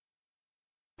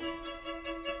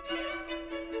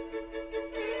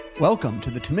Welcome to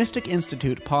the Thomistic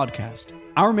Institute podcast.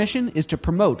 Our mission is to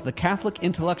promote the Catholic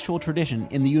intellectual tradition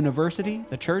in the university,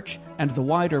 the church, and the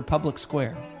wider public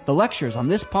square. The lectures on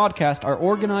this podcast are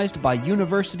organized by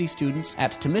university students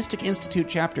at Thomistic Institute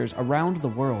chapters around the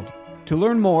world. To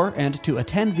learn more and to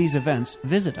attend these events,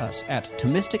 visit us at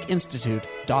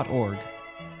ThomisticInstitute.org.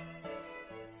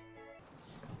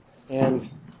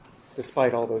 And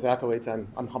despite all those accolades,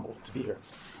 I'm humbled to be here.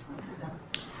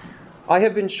 I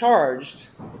have been charged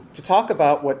to talk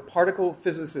about what particle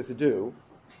physicists do,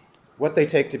 what they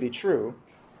take to be true,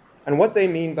 and what they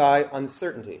mean by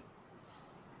uncertainty.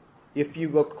 If you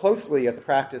look closely at the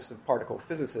practice of particle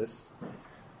physicists,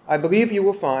 I believe you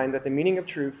will find that the meaning of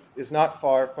truth is not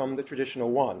far from the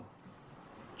traditional one.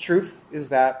 Truth is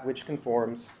that which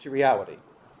conforms to reality.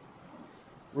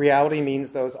 Reality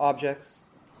means those objects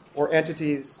or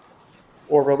entities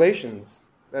or relations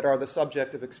that are the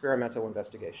subject of experimental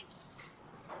investigation.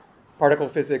 Particle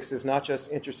physics is not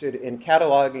just interested in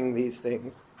cataloging these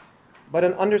things, but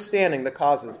in understanding the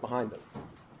causes behind them.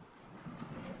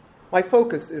 My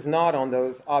focus is not on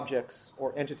those objects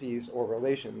or entities or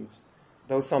relations,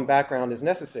 though some background is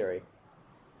necessary.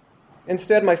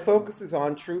 Instead, my focus is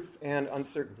on truth and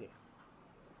uncertainty.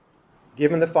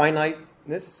 Given the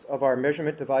finiteness of our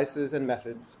measurement devices and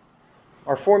methods,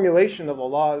 our formulation of the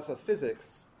laws of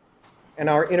physics, and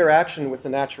our interaction with the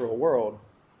natural world,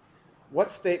 what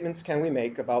statements can we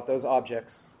make about those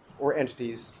objects or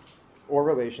entities or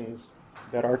relations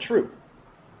that are true?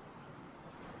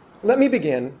 Let me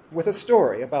begin with a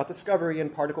story about discovery in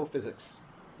particle physics,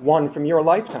 one from your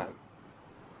lifetime.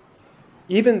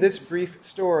 Even this brief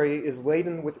story is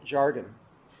laden with jargon,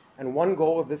 and one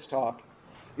goal of this talk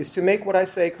is to make what I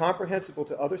say comprehensible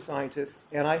to other scientists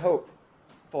and, I hope,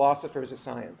 philosophers of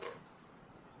science.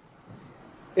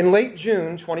 In late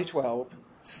June 2012,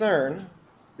 CERN,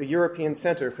 the European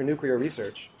Center for Nuclear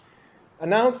Research,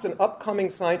 announced an upcoming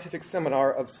scientific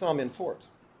seminar of some import.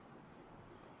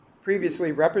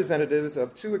 Previously, representatives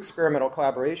of two experimental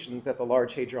collaborations at the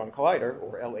Large Hadron Collider,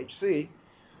 or LHC,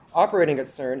 operating at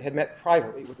CERN had met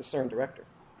privately with the CERN director.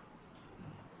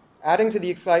 Adding to the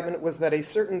excitement was that a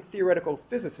certain theoretical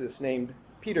physicist named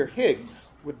Peter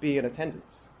Higgs would be in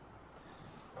attendance.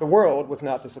 The world was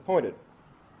not disappointed.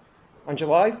 On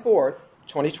July 4th,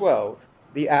 2012,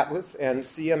 the ATLAS and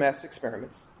CMS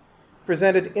experiments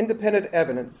presented independent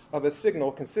evidence of a signal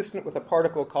consistent with a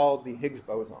particle called the Higgs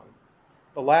boson,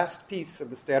 the last piece of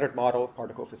the standard model of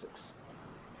particle physics.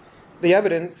 The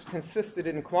evidence consisted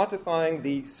in quantifying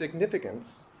the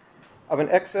significance of an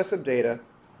excess of data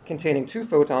containing two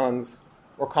photons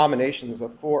or combinations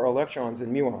of four electrons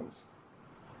and muons.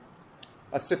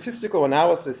 A statistical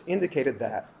analysis indicated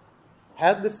that,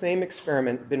 had the same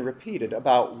experiment been repeated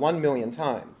about 1 million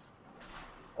times,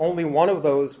 only one of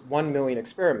those 1 million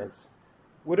experiments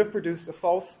would have produced a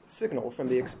false signal from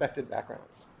the expected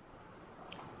backgrounds.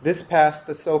 This passed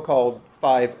the so-called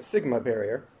 5 sigma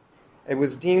barrier and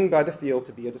was deemed by the field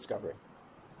to be a discovery.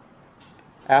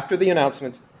 After the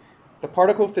announcement, the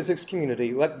particle physics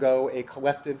community let go a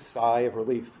collective sigh of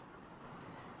relief.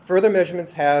 Further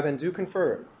measurements have and do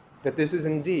confirm that this is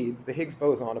indeed the Higgs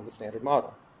boson of the standard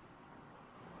model.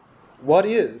 What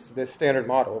is this standard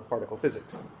model of particle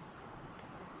physics?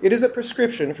 It is a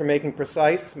prescription for making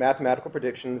precise mathematical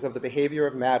predictions of the behavior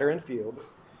of matter and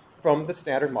fields from the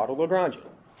standard model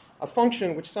Lagrangian, a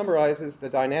function which summarizes the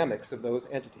dynamics of those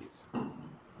entities.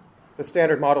 The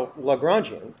standard model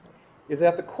Lagrangian is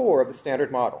at the core of the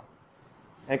standard model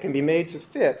and can be made to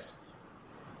fit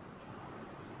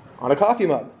on a coffee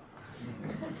mug.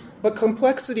 But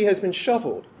complexity has been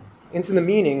shuffled into the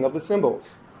meaning of the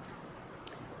symbols.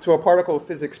 To a particle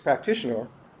physics practitioner,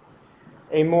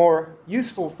 a more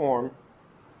useful form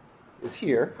is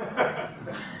here,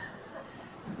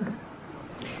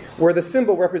 where the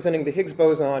symbol representing the Higgs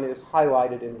boson is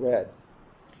highlighted in red.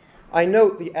 I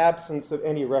note the absence of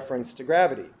any reference to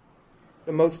gravity.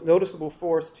 The most noticeable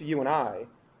force to you and I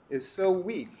is so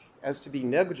weak as to be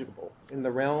negligible in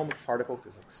the realm of particle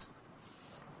physics.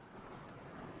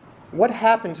 What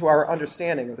happened to our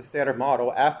understanding of the standard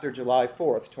model after July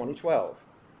 4th, 2012?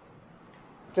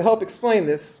 To help explain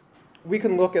this, we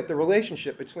can look at the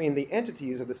relationship between the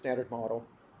entities of the standard model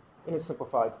in a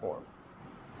simplified form.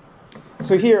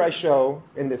 So here I show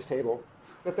in this table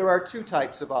that there are two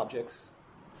types of objects,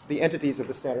 the entities of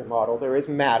the standard model. There is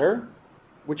matter,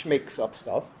 which makes up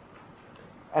stuff,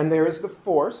 and there is the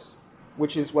force,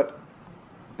 which is what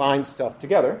binds stuff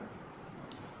together.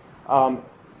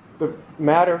 The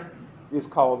matter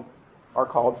are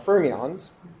called fermions,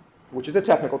 which is a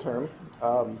technical term.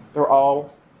 They're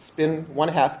all spin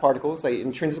 1/2 particles. They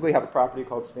intrinsically have a property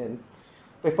called spin.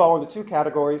 They fall into two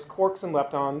categories, quarks and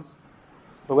leptons.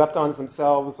 The leptons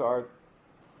themselves are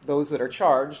those that are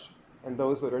charged and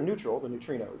those that are neutral, the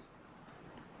neutrinos.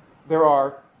 There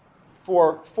are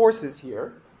four forces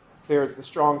here. There's the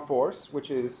strong force,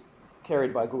 which is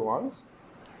carried by gluons.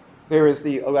 There is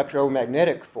the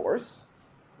electromagnetic force,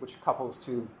 which couples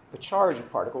to the charge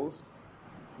of particles,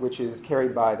 which is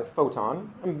carried by the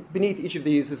photon. And beneath each of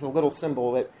these is a little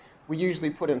symbol that we usually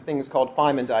put in things called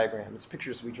Feynman diagrams,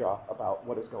 pictures we draw about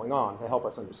what is going on to help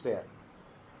us understand.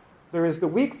 There is the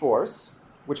weak force,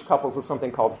 which couples with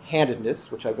something called handedness,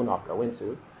 which I will not go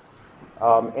into,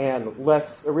 and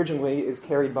less originally is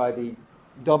carried by the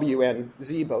W and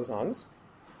Z bosons.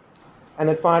 And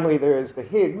then finally there is the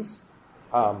Higgs,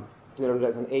 denoted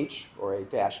as an H or a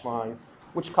dashed line,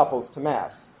 which couples to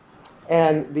mass.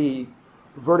 And the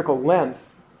vertical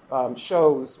length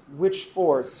shows which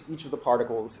force each of the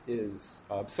particles is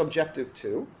subjective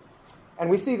to. And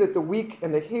we see that the weak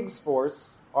and the Higgs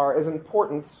force are as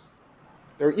important,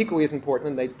 they're equally as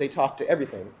important, and they talk to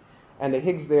everything. And the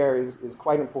Higgs there is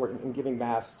quite important in giving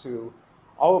mass to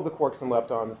all of the quarks and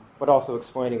leptons, but also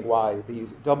explaining why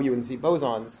these W and Z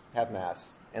bosons have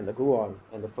mass and the gluon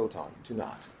and the photon do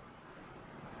not.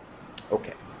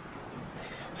 Okay.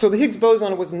 So the Higgs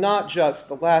boson was not just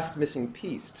the last missing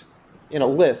piece in a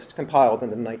list compiled in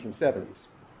the 1970s.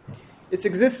 Its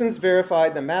existence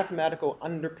verified the mathematical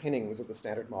underpinnings of the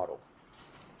Standard Model.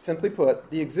 Simply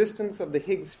put, the existence of the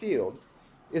Higgs field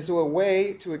is a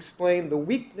way to explain the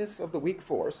weakness of the weak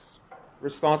force,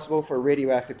 responsible for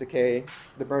radioactive decay,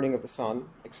 the burning of the sun,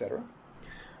 etc.,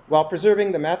 while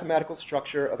preserving the mathematical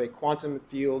structure of a quantum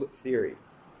field theory.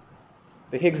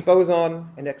 The Higgs boson,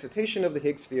 an excitation of the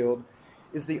Higgs field,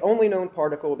 is the only known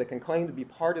particle that can claim to be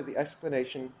part of the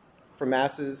explanation for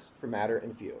masses, for matter,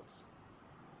 and fields.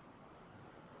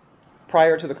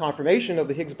 Prior to the confirmation of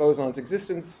the Higgs boson's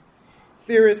existence,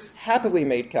 theorists happily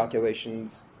made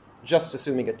calculations just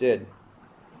assuming it did.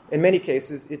 In many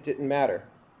cases, it didn't matter.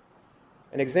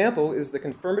 An example is the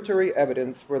confirmatory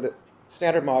evidence for the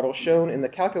Standard Model shown in the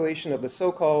calculation of the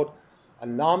so-called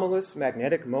anomalous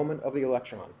magnetic moment of the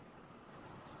electron.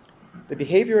 The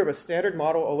behavior of a Standard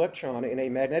Model electron in a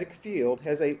magnetic field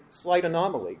has a slight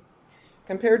anomaly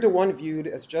compared to one viewed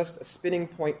as just a spinning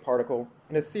point particle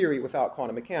in a theory without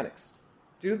quantum mechanics,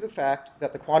 due to the fact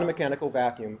that the quantum mechanical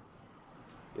vacuum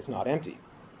is not empty.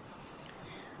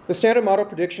 The Standard Model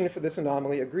prediction for this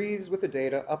anomaly agrees with the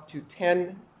data up to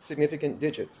 10 significant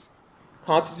digits,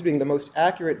 constituting the most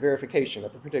accurate verification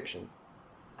of the prediction.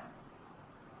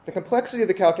 The complexity of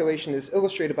the calculation is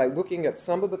illustrated by looking at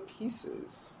some of the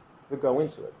pieces that go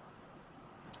into it.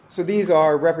 So these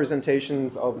are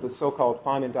representations of the so-called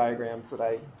Feynman diagrams that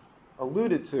I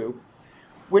alluded to,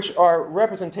 which are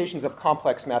representations of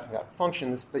complex mathematical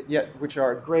functions, but yet which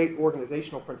are great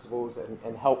organizational principles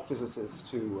and help physicists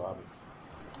to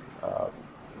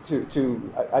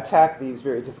attack these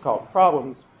very difficult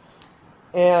problems.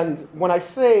 And when I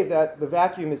say that the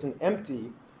vacuum isn't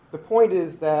empty, the point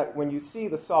is that when you see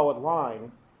the solid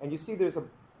line, and you see there's a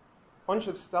bunch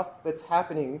of stuff that's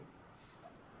happening,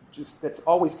 just that's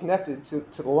always connected to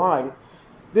the line,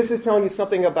 this is telling you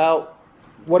something about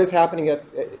what is happening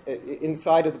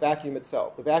inside of the vacuum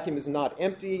itself. The vacuum is not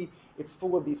empty. It's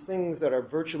full of these things that are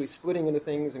virtually splitting into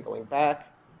things and going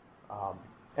back.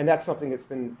 And that's something that's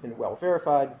been well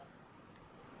verified.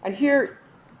 And here,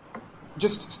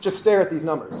 just stare at these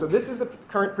numbers. So this is the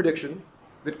current prediction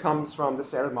that comes from the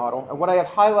Standard Model. And what I have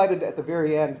highlighted at the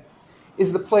very end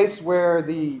is the place where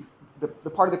the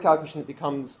part of the calculation that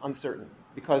becomes uncertain,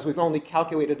 because we've only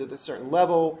calculated at a certain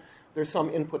level. There's some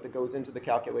input that goes into the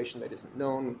calculation that isn't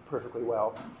known perfectly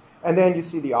well. And then you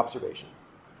see the observation.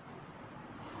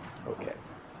 Okay.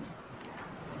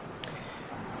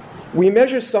 We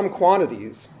measure some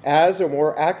quantities as or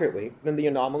more accurately than the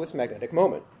anomalous magnetic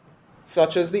moment,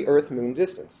 such as the Earth-Moon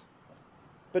distance.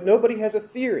 But nobody has a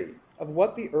theory of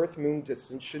what the Earth-Moon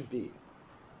distance should be.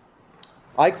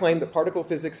 I claim that particle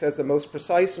physics has the most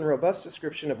precise and robust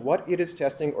description of what it is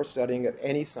testing or studying of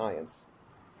any science.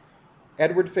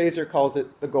 Edward Fazer calls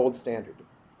it the gold standard.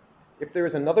 If there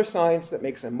is another science that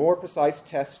makes a more precise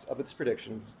test of its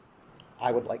predictions,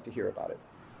 I would like to hear about it.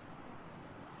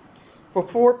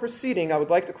 Before proceeding, I would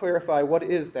like to clarify what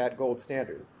is that gold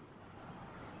standard.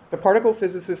 The particle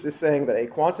physicist is saying that a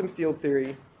quantum field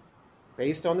theory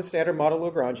based on the Standard Model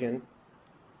Lagrangian,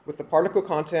 with the particle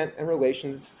content and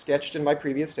relations sketched in my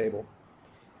previous table,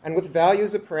 and with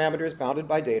values of parameters bounded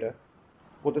by data,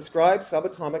 will describe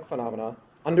subatomic phenomena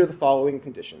under the following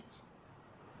conditions.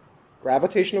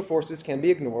 Gravitational forces can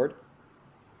be ignored.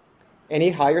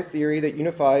 Any higher theory that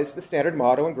unifies the Standard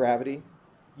Model and gravity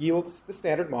yields the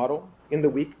Standard Model in the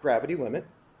weak gravity limit.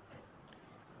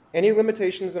 Any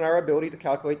limitations in our ability to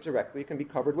calculate directly can be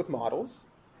covered with models.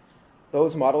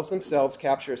 Those models themselves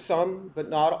capture some, but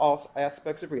not all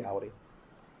aspects of reality.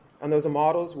 And those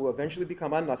models will eventually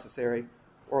become unnecessary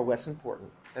or less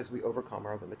important as we overcome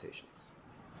our limitations.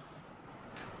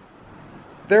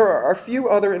 There are a few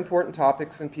other important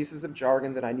topics and pieces of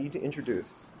jargon that I need to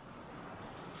introduce.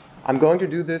 I'm going to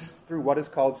do this through what is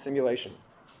called simulation.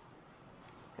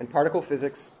 In particle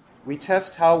physics, we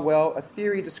test how well a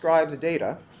theory describes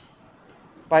data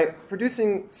by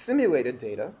producing simulated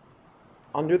data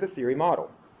under the theory model.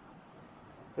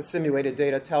 The simulated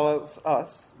data tells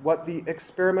us what the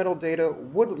experimental data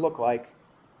would look like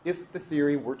if the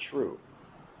theory were true.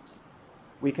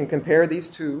 We can compare these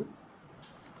two,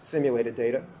 simulated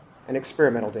data and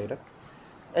experimental data,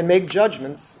 and make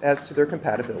judgments as to their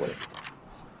compatibility.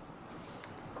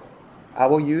 I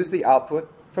will use the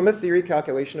output from a theory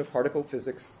calculation of particle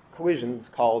physics collisions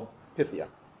called Pythia.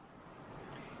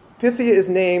 Pythia is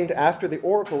named after the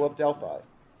Oracle of Delphi.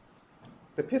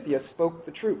 The Pythia spoke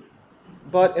the truth,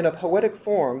 but in a poetic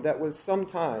form that was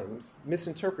sometimes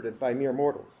misinterpreted by mere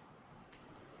mortals.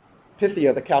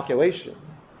 Pythia, the calculation,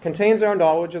 contains our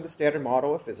knowledge of the standard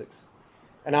model of physics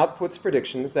and outputs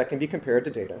predictions that can be compared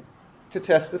to data to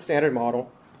test the standard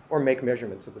model or make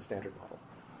measurements of the standard model.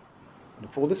 In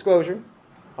full disclosure,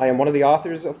 I am one of the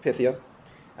authors of Pythia,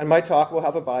 and my talk will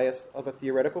have a bias of a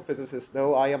theoretical physicist,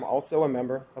 though I am also a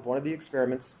member of one of the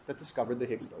experiments that discovered the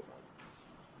Higgs boson.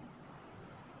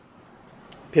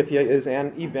 Pythia is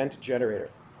an event generator.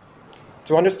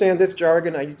 To understand this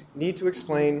jargon, I need to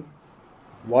explain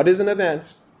what is an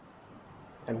event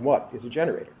and what is a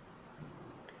generator.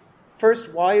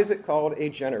 First, why is it called a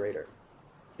generator?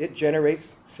 It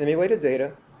generates simulated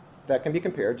data that can be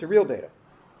compared to real data.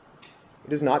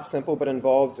 It is not simple, but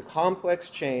involves a complex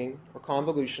chain or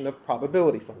convolution of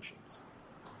probability functions.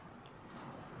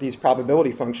 These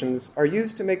probability functions are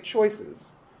used to make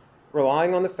choices,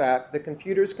 relying on the fact that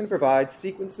computers can provide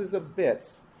sequences of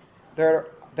bits that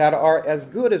are as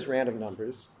good as random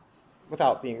numbers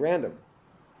without being random.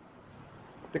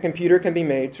 The computer can be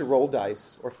made to roll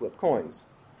dice or flip coins.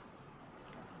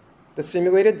 The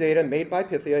simulated data made by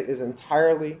Pythia is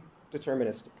entirely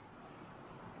deterministic.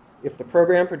 If the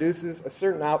program produces a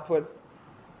certain output,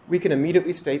 we can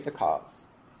immediately state the cause.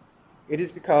 It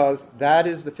is because that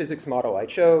is the physics model I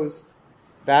chose,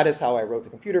 that is how I wrote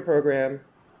the computer program,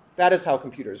 that is how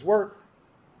computers work,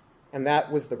 and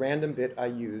that was the random bit I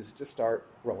used to start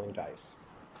rolling dice.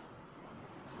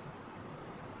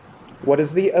 What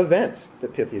is the event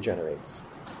that Pythia generates?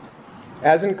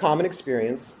 As in common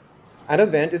experience, an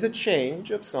event is a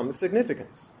change of some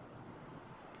significance.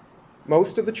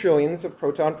 Most of the trillions of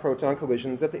proton-proton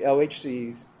collisions at the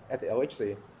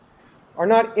LHC are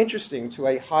not interesting to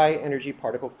a high-energy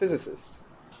particle physicist.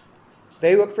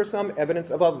 They look for some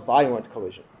evidence of a violent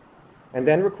collision, and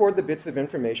then record the bits of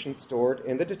information stored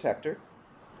in the detector,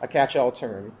 a catch-all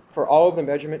term, for all of the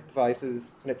measurement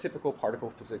devices in a typical particle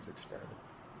physics experiment.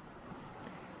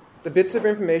 The bits of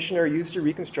information are used to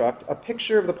reconstruct a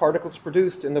picture of the particles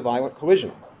produced in the violent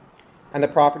collision, and the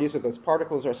properties of those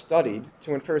particles are studied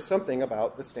to infer something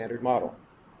about the standard model.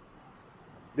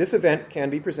 This event can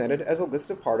be presented as a list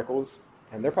of particles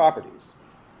and their properties.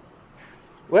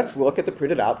 Let's look at the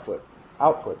printed output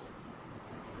of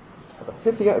a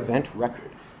Pythia event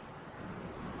record.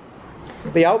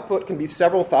 The output can be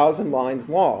several thousand lines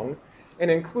long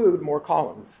and include more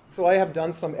columns, so I have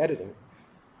done some editing.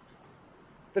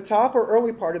 The top or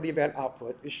early part of the event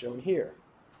output is shown here.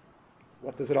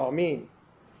 What does it all mean?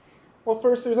 Well,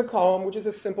 first there's a column which is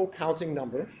a simple counting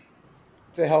number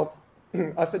to help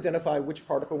us identify which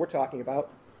particle we're talking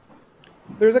about.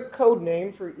 There's a code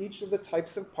name for each of the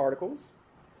types of particles.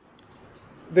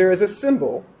 There is a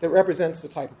symbol that represents the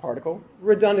type of particle,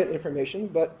 redundant information,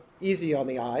 but easy on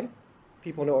the eye.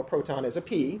 People know a proton as a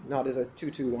P, not as a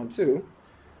 2212.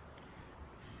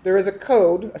 There is a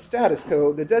code, a status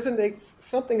code, that designates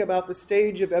something about the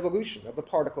stage of evolution of the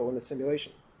particle in the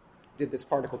simulation. Did this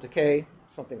particle decay?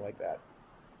 Something like that.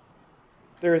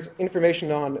 There's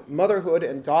information on motherhood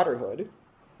and daughterhood.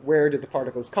 Where did the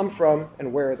particles come from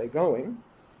and where are they going?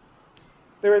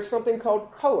 There is something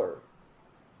called color.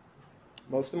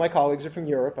 Most of my colleagues are from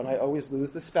Europe, and I always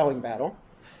lose the spelling battle,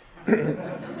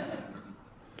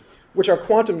 which are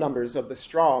quantum numbers of the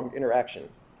strong interaction,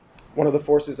 one of the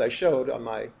forces I showed on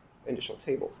my initial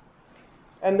table.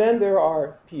 And then there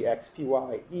are px, py,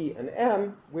 e, and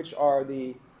m, which are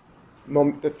the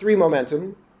three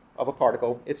momentum of a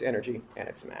particle, its energy, and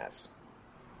its mass.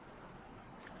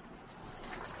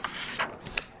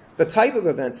 The type of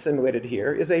event simulated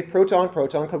here is a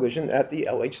proton-proton collision at the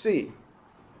LHC.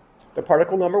 The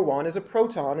particle number 1 is a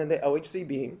proton in the LHC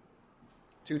beam.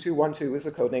 2212 is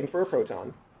the code name for a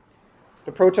proton.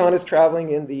 The proton is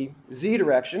traveling in the z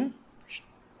direction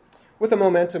with a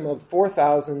momentum of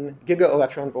 4,000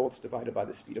 gigaelectron volts divided by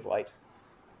the speed of light.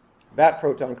 That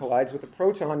proton collides with the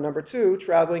proton number 2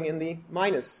 traveling in the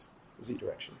minus z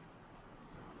direction.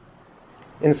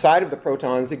 Inside of the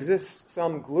protons exist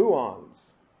some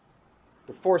gluons,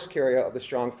 the force carrier of the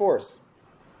strong force.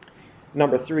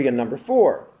 Number 3 and number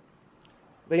 4.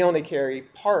 They only carry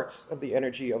parts of the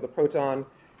energy of the proton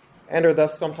and are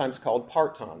thus sometimes called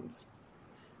partons.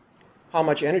 How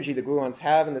much energy the gluons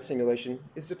have in the simulation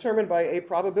is determined by a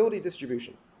probability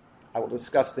distribution. I will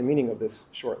discuss the meaning of this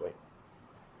shortly.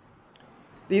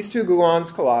 These two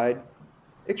gluons collide,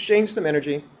 exchange some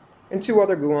energy, and two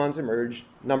other gluons emerge,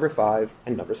 number 5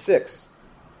 and number 6.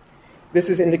 This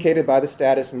is indicated by the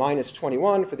status minus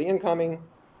 21 for the incoming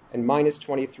and minus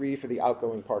 23 for the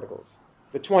outgoing particles.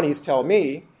 The 20s tell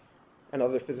me and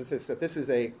other physicists that this is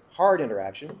a hard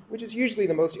interaction, which is usually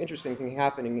the most interesting thing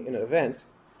happening in an event.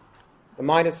 The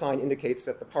minus sign indicates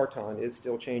that the parton is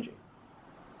still changing.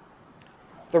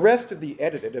 The rest of the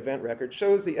edited event record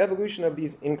shows the evolution of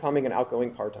these incoming and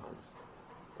outgoing partons.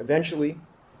 Eventually,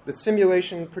 the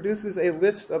simulation produces a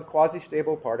list of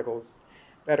quasi-stable particles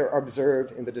that are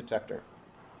observed in the detector.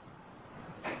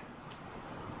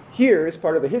 Here is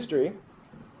part of the history,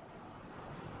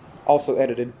 also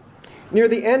edited, near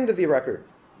the end of the record.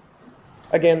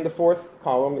 Again, the fourth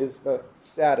column is the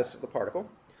status of the particle.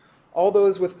 All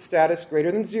those with status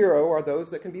greater than 0 are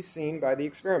those that can be seen by the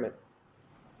experiment.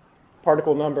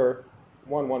 Particle number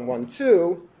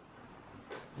 1112,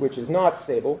 which is not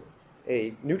stable,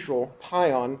 a neutral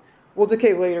pion, will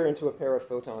decay later into a pair of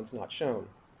photons not shown.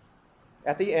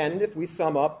 At the end, if we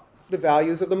sum up the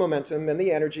values of the momentum and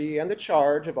the energy and the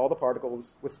charge of all the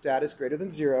particles with status greater than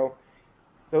 0,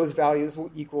 those values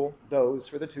will equal those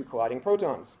for the two colliding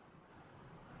protons.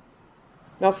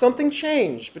 Now, something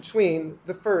changed between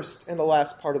the first and the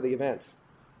last part of the event.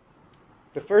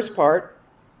 The first part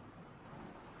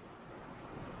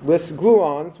lists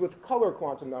gluons with color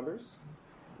quantum numbers.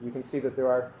 You can see that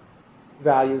there are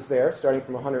values there starting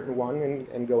from 101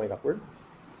 and going upward.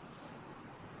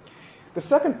 The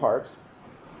second part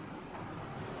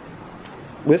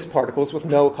lists particles with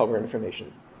no color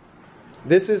information.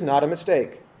 This is not a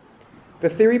mistake. The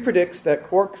theory predicts that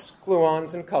quarks,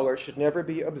 gluons, and color should never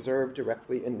be observed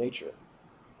directly in nature.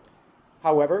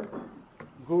 However,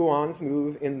 gluons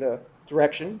move in a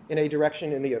direction in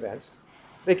the event.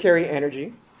 They carry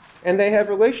energy, and they have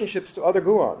relationships to other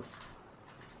gluons.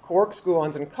 Quarks,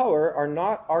 gluons, and color are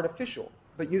not artificial,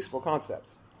 but useful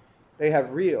concepts. They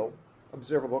have real,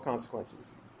 observable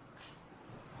consequences.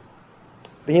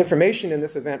 The information in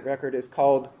this event record is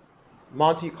called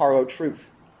Monte Carlo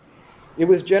truth. It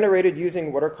was generated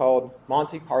using what are called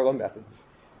Monte Carlo methods,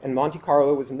 and Monte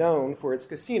Carlo was known for its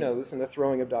casinos and the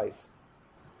throwing of dice.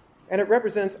 And it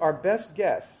represents our best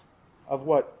guess of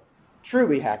what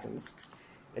truly happens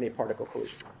in a particle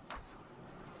collision.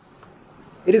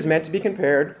 It is meant to be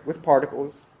compared with what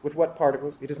particles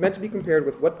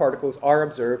are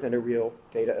observed in a real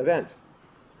data event.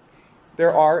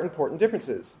 There are important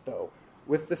differences, though,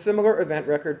 with the similar event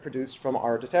record produced from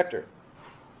our detector.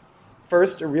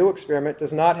 First, a real experiment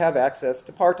does not have access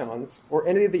to partons or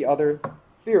any of the other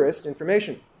theorist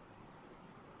information.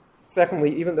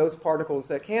 Secondly, even those particles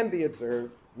that can be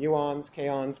observed, muons,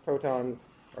 kaons,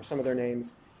 protons, or some of their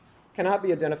names, cannot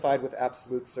be identified with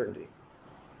absolute certainty.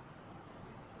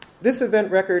 This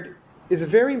event record is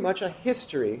very much a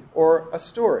history or a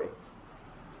story.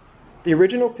 The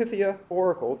original Pythia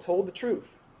oracle told the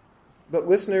truth, but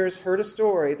listeners heard a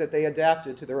story that they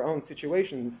adapted to their own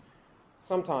situations,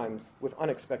 sometimes with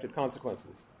unexpected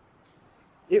consequences.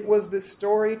 It was this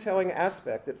storytelling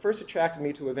aspect that first attracted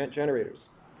me to event generators,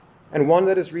 and one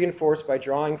that is reinforced by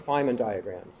drawing Feynman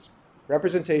diagrams,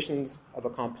 representations of a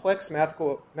complex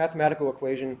mathematical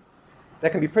equation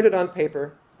that can be printed on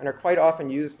paper and are quite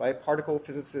often used by particle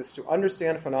physicists to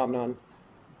understand a phenomenon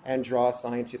and draw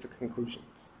scientific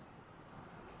conclusions.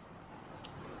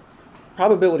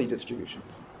 Probability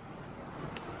distributions.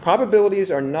 Probabilities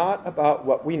are not about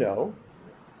what we know,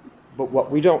 but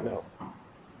what we don't know.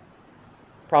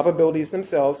 Probabilities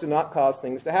themselves do not cause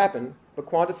things to happen, but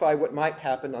quantify what might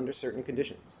happen under certain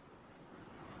conditions.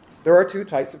 There are two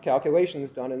types of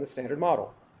calculations done in the standard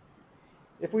model.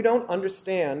 If we don't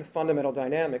understand fundamental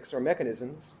dynamics or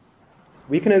mechanisms,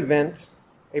 we can invent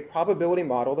a probability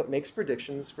model that makes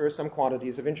predictions for some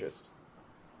quantities of interest.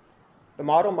 The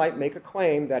model might make a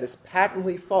claim that is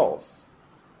patently false,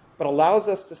 but allows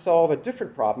us to solve a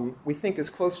different problem we think is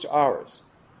close to ours.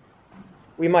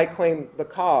 we might claim the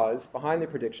cause behind the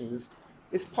predictions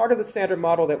is part of the standard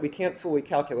model that we can't fully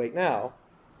calculate now,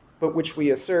 but which we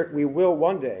assert we will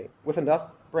one day with enough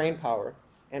brain power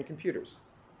and computers.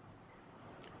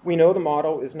 We know the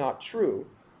model is not true,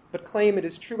 but claim it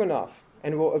is true enough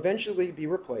and will eventually be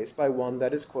replaced by one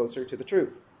that is closer to the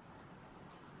truth.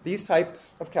 These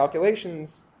types of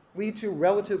calculations lead to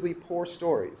relatively poor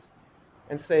stories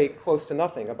and say close to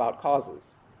nothing about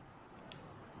causes.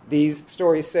 These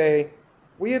stories say,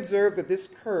 we observe that this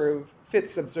curve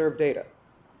fits observed data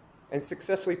and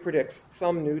successfully predicts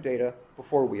some new data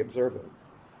before we observe them.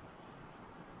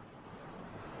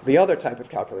 The other type of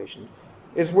calculation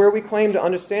is where we claim to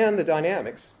understand the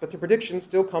dynamics, but the prediction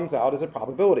still comes out as a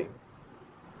probability.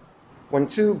 When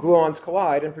two gluons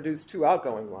collide and produce two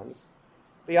outgoing ones,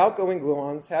 the outgoing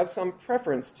gluons have some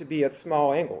preference to be at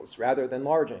small angles rather than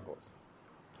large angles.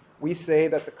 We say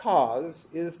that the cause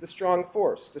is the strong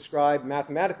force described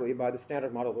mathematically by the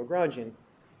standard model Lagrangian,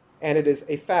 and it is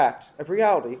a fact of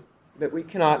reality that we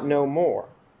cannot know more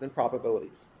than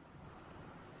probabilities.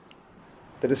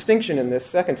 The distinction in this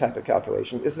second type of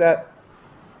calculation is that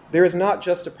there is not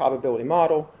just a probability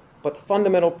model, but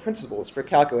fundamental principles for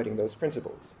calculating those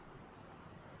principles.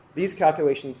 These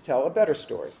calculations tell a better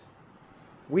story.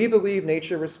 We believe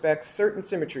nature respects certain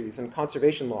symmetries and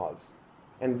conservation laws,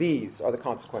 and these are the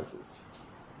consequences.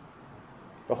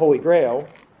 The Holy Grail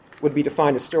would be to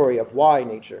find a story of why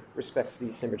nature respects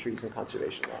these symmetries and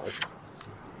conservation laws.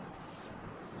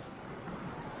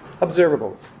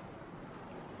 Observables.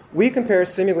 We compare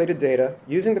simulated data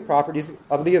using the properties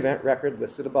of the event record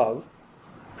listed above,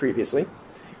 previously,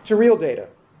 to real data,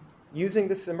 using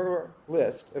the similar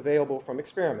list available from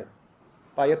experiment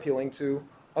by appealing to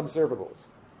observables.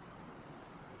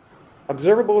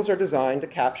 Observables are designed to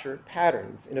capture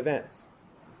patterns in events.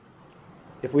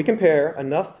 If we compare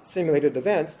enough simulated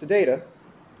events to data,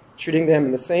 treating them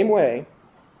in the same way,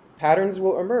 patterns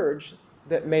will emerge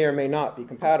that may or may not be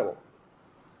compatible.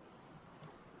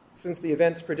 Since the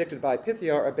events predicted by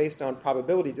Pythia are based on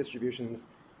probability distributions,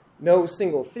 no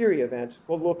single theory event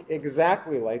will look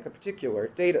exactly like a particular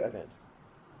data event.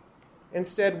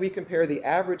 Instead, we compare the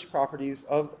average properties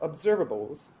of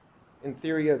observables in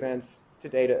theory events to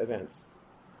data events.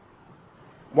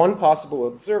 One possible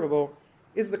observable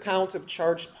is the count of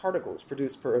charged particles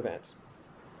produced per event.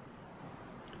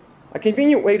 A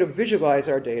convenient way to visualize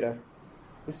our data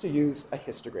is to use a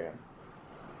histogram.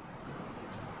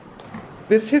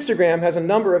 This histogram has a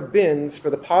number of bins for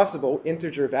the possible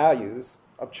integer values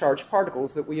of charged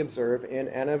particles that we observe in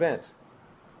an event.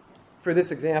 For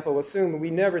this example, assume we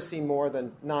never see more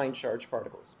than 9 charged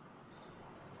particles.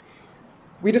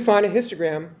 We define a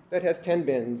histogram that has 10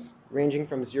 bins, ranging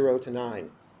from 0 to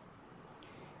 9.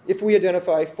 If we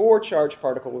identify 4 charged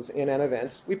particles in an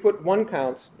event, we put 1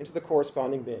 count into the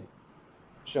corresponding bin,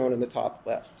 shown in the top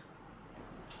left.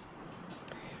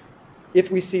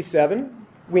 If we see 7,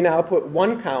 we now put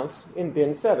 1 count in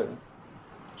bin 7,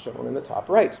 shown in the top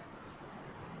right.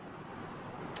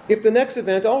 If the next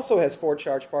event also has 4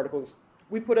 charged particles,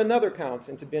 we put another count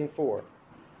into bin 4,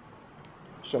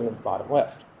 shown in the bottom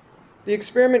left. The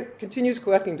experiment continues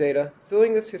collecting data,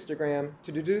 filling this histogram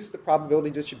to deduce the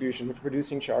probability distribution for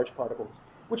producing charged particles,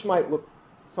 which might look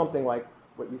something like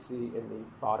what you see in the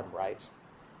bottom right.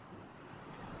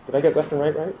 Did I get left and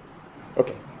right?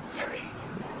 Okay, sorry.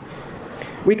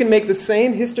 We can make the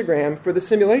same histogram for the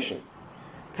simulation,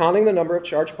 counting the number of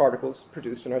charged particles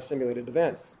produced in our simulated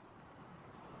events.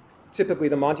 Typically,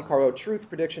 the Monte Carlo truth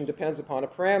prediction depends upon a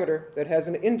parameter that has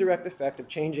an indirect effect of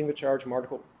changing the charged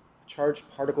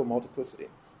particle multiplicity.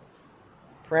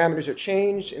 Parameters are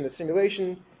changed in the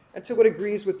simulation until it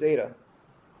agrees with data,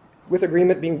 with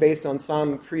agreement being based on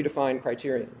some predefined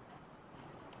criterion.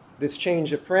 This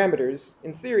change of parameters,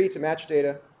 in theory, to match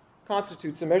data,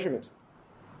 constitutes a measurement.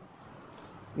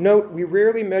 Note, we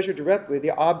rarely measure directly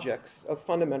the objects of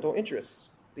fundamental interest,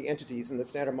 the entities in the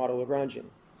standard model Lagrangian.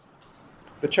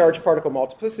 The charged particle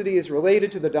multiplicity is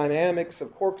related to the dynamics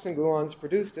of quarks and gluons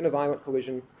produced in a violent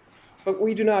collision, but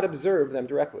we do not observe them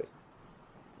directly.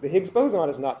 The Higgs boson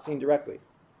is not seen directly.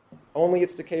 Only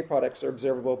its decay products are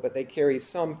observable, but they carry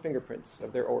some fingerprints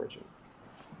of their origin.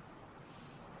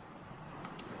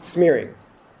 Smearing.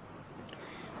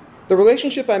 The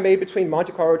relationship I made between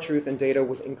Monte Carlo truth and data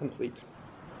was incomplete.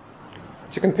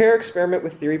 To compare experiment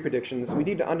with theory predictions, we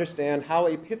need to understand how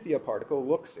a Pythia particle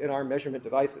looks in our measurement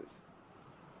devices.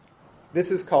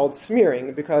 This is called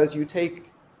smearing because you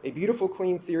take a beautiful,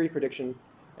 clean theory prediction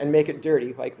and make it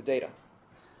dirty like the data.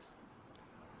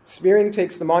 Smearing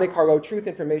takes the Monte Carlo truth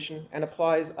information and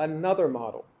applies another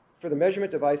model for the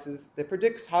measurement devices that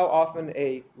predicts how often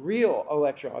a real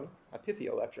electron, a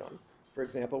Pythia electron, for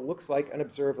example, looks like an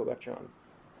observed electron.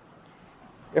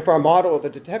 If our model of the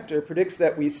detector predicts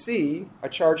that we see a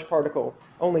charged particle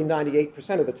only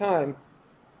 98% of the time,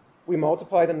 we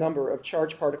multiply the number of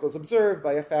charged particles observed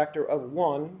by a factor of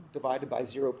 1 divided by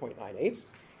 0.98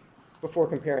 before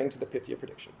comparing to the Pythia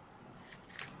prediction.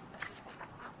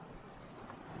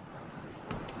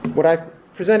 What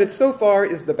I've presented so far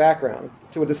is the background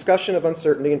to a discussion of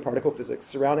uncertainty in particle physics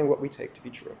surrounding what we take to be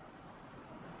true.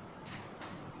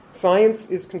 Science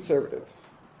is conservative.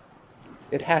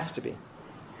 It has to be.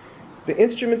 The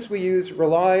instruments we use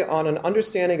rely on an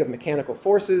understanding of mechanical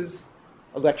forces,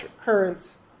 electric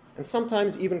currents, and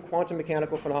sometimes even quantum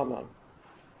mechanical phenomenon.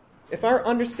 If our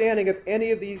understanding of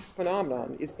any of these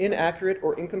phenomenon is inaccurate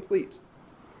or incomplete,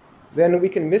 then we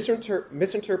can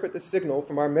misinterpret the signal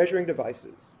from our measuring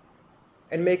devices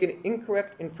and make an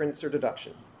incorrect inference or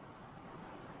deduction.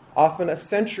 Often a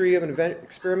century of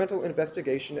experimental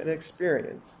investigation and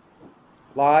experience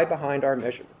lie behind our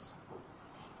measurements.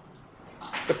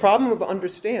 The problem of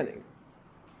understanding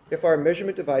if our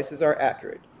measurement devices are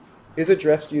accurate is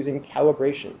addressed using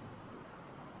calibration.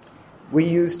 We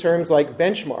use terms like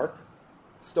benchmark,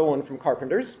 stolen from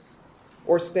carpenters,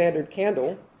 or standard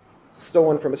candle,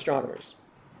 stolen from astronomers.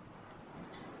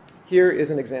 Here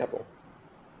is an example.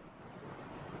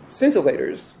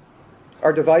 Scintillators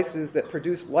are devices that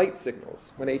produce light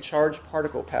signals when a charged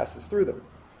particle passes through them.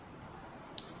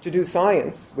 To do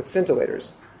science with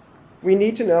scintillators, we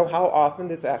need to know how often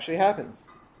this actually happens.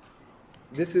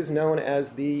 This is known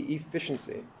as the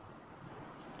efficiency.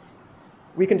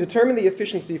 We can determine the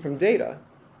efficiency from data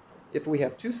if we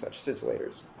have two such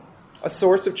scintillators, a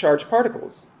source of charged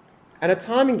particles, and a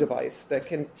timing device that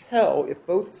can tell if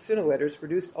both scintillators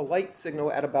produce a light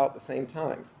signal at about the same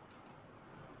time.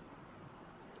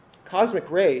 Cosmic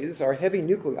rays are heavy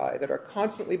nuclei that are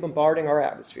constantly bombarding our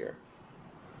atmosphere.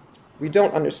 We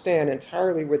don't understand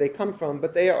entirely where they come from,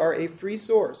 but they are a free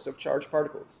source of charged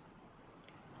particles.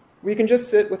 We can just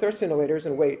sit with our scintillators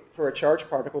and wait for a charged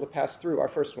particle to pass through our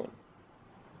first one.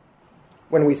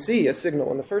 When we see a signal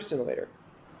in the first scintillator,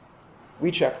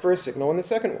 we check for a signal in the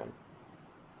second one.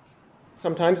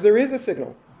 Sometimes there is a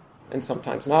signal, and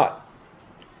sometimes not.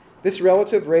 This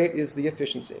relative rate is the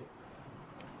efficiency.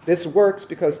 This works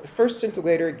because the first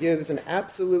scintillator gives an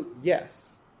absolute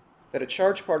yes that a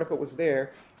charged particle was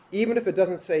there, even if it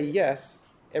doesn't say yes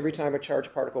every time a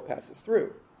charged particle passes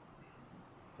through.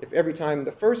 If every time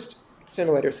the first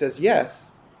scintillator says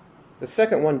yes, the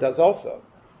second one does also,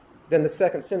 then the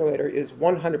second scintillator is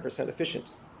 100% efficient.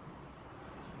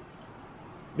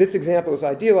 This example is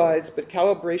idealized, but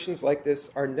calibrations like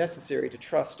this are necessary to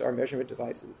trust our measurement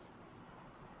devices.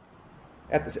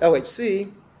 At this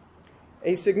LHC,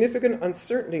 a significant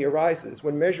uncertainty arises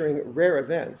when measuring rare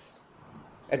events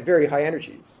at very high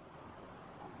energies.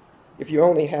 If you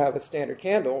only have a standard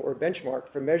candle or benchmark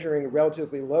for measuring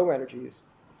relatively low energies,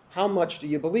 how much do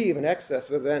you believe in excess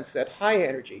of events at high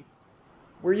energy,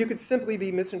 where you could simply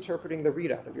be misinterpreting the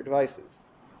readout of your devices?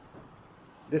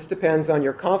 This depends on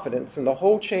your confidence in the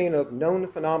whole chain of known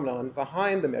phenomenon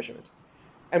behind the measurement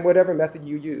and whatever method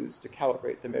you use to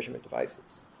calibrate the measurement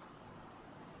devices.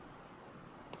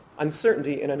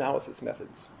 Uncertainty in analysis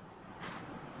methods.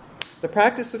 The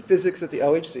practice of physics at the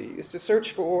LHC is to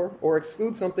search for or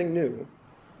exclude something new,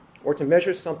 or to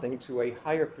measure something to a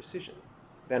higher precision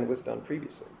than was done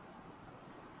previously.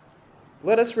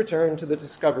 Let us return to the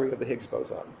discovery of the Higgs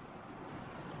boson.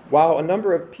 While a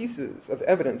number of pieces of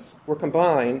evidence were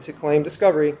combined to claim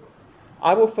discovery,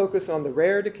 I will focus on the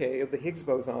rare decay of the Higgs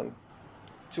boson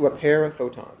to a pair of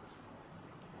photons.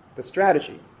 The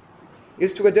strategy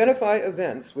is to identify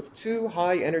events with two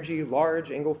high-energy,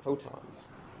 large-angle photons,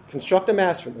 construct a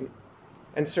mass from them,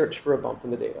 and search for a bump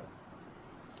in the data.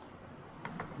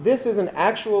 This is an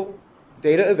actual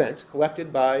data event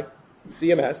collected by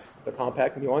CMS, the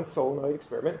Compact Muon Solenoid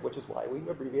Experiment, which is why we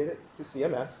abbreviate it to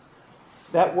CMS.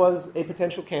 That was a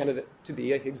potential candidate to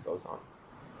be a Higgs boson.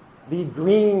 The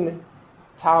green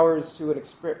towers to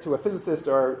a physicist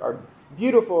are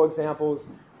beautiful examples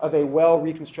of a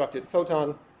well-reconstructed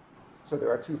photon. So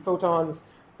there are two photons.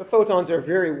 The photons are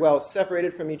very well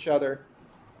separated from each other.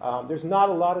 There's not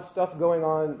a lot of stuff going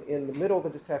on in the middle of the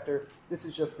detector. This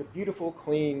is just a beautiful,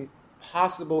 clean,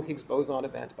 possible Higgs boson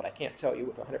event, but I can't tell you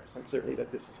with 100% certainty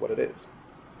that this is what it is.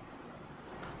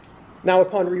 Now,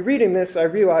 upon rereading this, I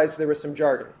realized there was some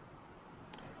jargon.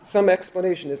 Some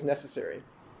explanation is necessary.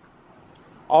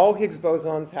 All Higgs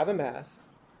bosons have a mass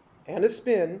and a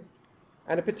spin,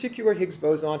 and a particular Higgs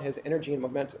boson has energy and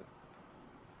momentum.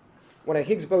 When a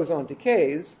Higgs boson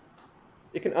decays,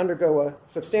 it can undergo a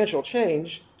substantial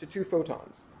change to two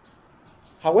photons.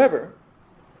 However,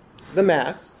 the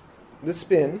mass, the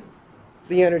spin,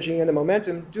 the energy and the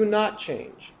momentum do not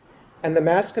change, and the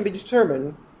mass can be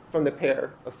determined from the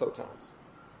pair of photons.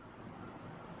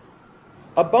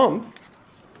 A bump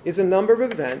is a number of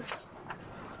events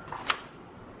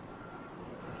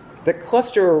that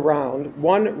cluster around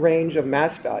one range of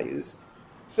mass values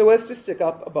so as to stick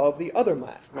up above the other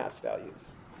mass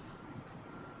values.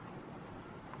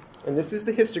 And this is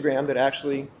the histogram that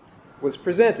actually was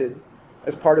presented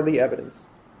as part of the evidence.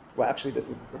 Well, actually, this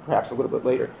is perhaps a little bit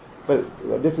later, but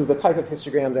this is the type of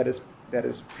histogram that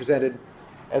is presented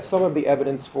as some of the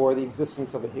evidence for the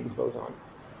existence of a Higgs boson.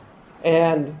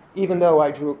 And even though I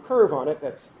drew a curve on it,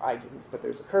 I didn't, but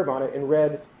there's a curve on it in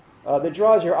red that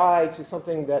draws your eye to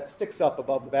something that sticks up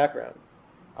above the background.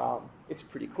 It's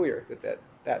pretty clear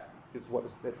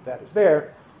that is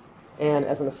there. And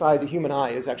as an aside, the human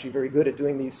eye is actually very good at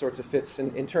doing these sorts of fits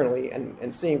internally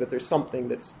and seeing that there's something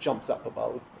that jumps up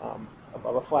above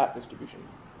a flat distribution.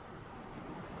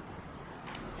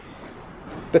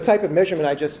 The type of measurement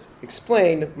I just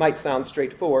explained might sound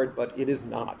straightforward, but it is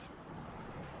not.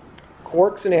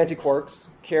 Quarks and antiquarks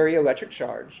carry electric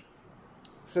charge,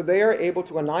 so they are able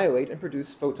to annihilate and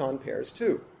produce photon pairs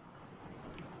too.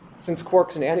 Since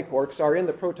quarks and antiquarks are in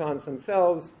the protons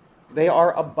themselves, they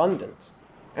are abundant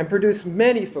and produce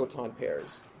many photon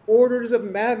pairs, orders of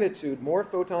magnitude more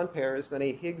photon pairs than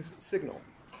a Higgs signal.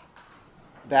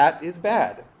 That is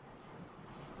bad.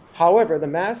 However, the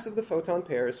mass of the photon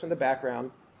pairs from the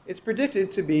background is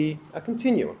predicted to be a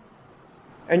continuum,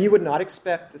 and you would not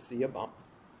expect to see a bump.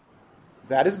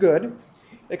 That is good,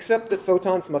 except that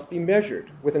photons must be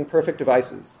measured with imperfect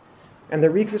devices, and the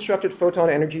reconstructed photon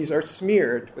energies are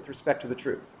smeared with respect to the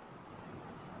truth.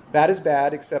 That is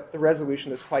bad, except the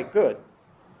resolution is quite good.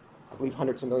 I believe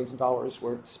hundreds of millions of dollars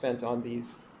were spent on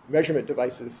these measurement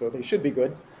devices, so they should be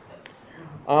good.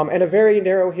 And a very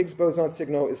narrow Higgs boson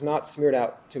signal is not smeared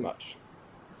out too much.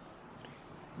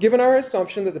 Given our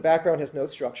assumption that the background has no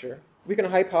structure, we can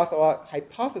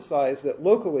hypothesize that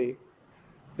locally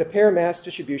the pair mass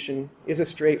distribution is a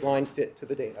straight line fit to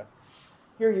the data.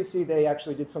 Here you see they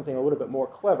actually did something a little bit more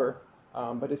clever,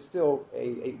 but it's still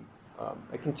a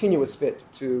continuous fit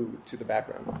to the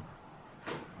background.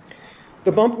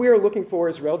 The bump we are looking for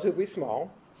is relatively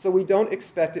small, so we don't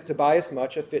expect it to by as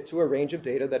much a fit to a range of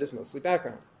data that is mostly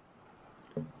background.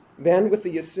 Then, with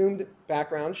the assumed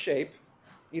background shape,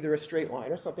 either a straight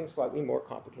line or something slightly more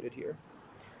complicated here,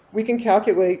 we can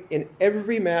calculate in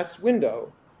every mass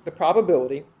window the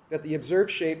probability that the observed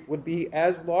shape would be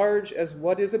as large as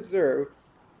what is observed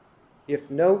if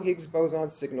no Higgs boson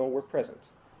signal were present.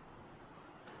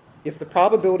 If the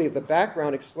probability of the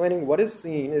background explaining what is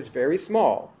seen is very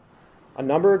small, a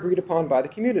number agreed upon by the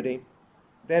community,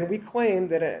 then we claim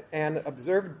that an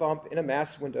observed bump in a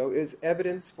mass window is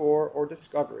evidence for or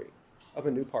discovery of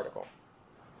a new particle.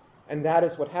 And that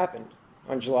is what happened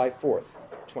on July 4th,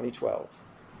 2012.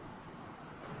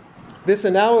 This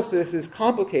analysis is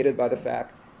complicated by the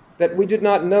fact that we did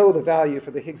not know the value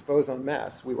for the Higgs boson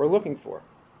mass we were looking for.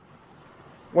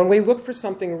 When we look for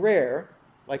something rare,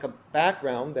 like a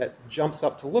background that jumps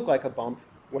up to look like a bump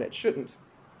when it shouldn't,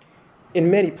 in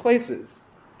many places,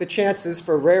 the chances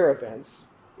for rare events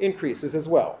increases as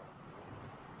well.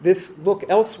 This look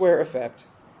elsewhere effect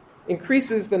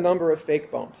increases the number of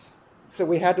fake bumps, so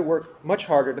we had to work much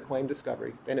harder to claim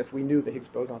discovery than if we knew the Higgs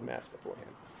boson mass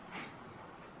beforehand.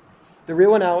 The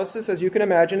real analysis, as you can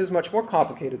imagine, is much more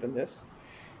complicated than this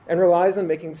and relies on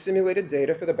making simulated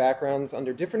data for the backgrounds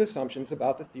under different assumptions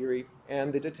about the theory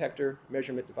and the detector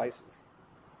measurement devices.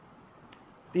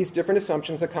 These different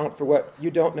assumptions account for what you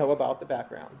don't know about the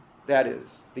background, that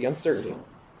is, the uncertainty.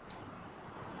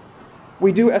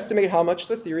 We do estimate how much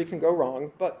the theory can go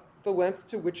wrong, but the length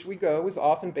to which we go is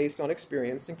often based on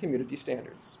experience and community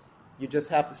standards. You just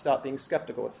have to stop being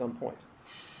skeptical at some point.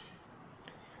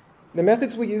 The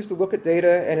methods we use to look at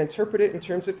data and interpret it in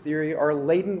terms of theory are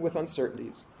laden with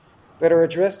uncertainties that are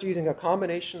addressed using a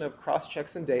combination of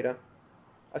cross-checks and data,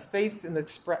 a faith in the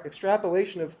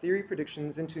extrapolation of theory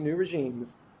predictions into new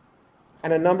regimes,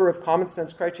 and a number of common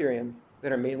sense criterion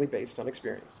that are mainly based on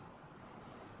experience.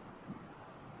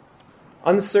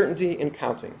 Uncertainty in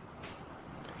counting.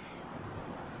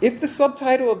 If the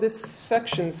subtitle of this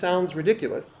section sounds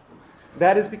ridiculous,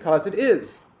 that is because it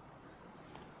is.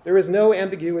 There is no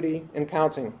ambiguity in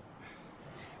counting.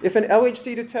 If an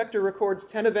LHC detector records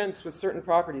 10 events with certain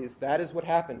properties, that is what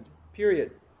happened,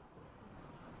 period.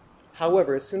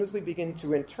 However, as soon as we begin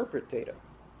to interpret data,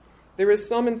 there is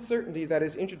some uncertainty that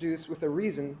is introduced with a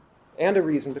reason to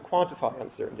quantify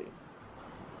uncertainty.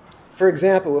 For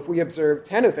example, if we observe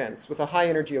 10 events with a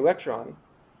high-energy electron,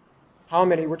 how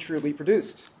many were truly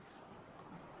produced?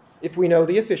 If we know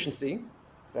the efficiency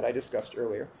that I discussed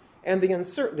earlier, and the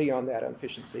uncertainty on that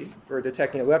efficiency for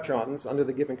detecting electrons under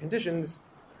the given conditions,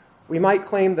 we might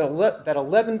claim that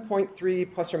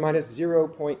 11.3 plus or minus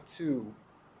 0.2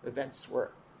 events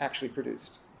were actually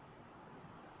produced.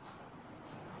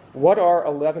 What are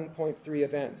 11.3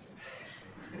 events?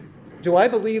 Do I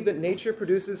believe that nature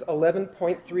produces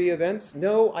 11.3 events?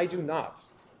 No, I do not.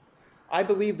 I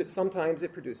believe that sometimes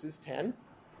it produces 10,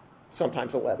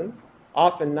 sometimes 11,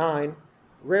 often 9,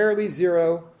 rarely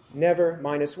 0, never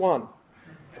 -1.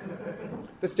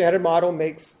 The Standard Model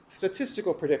makes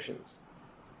statistical predictions.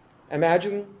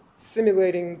 Imagine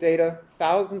simulating data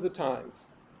thousands of times.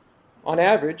 On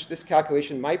average, this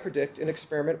calculation might predict an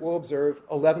experiment will observe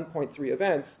 11.3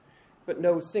 events, but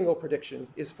no single prediction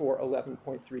is for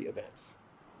 11.3 events.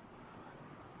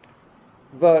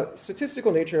 The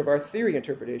statistical nature of our theory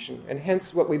interpretation, and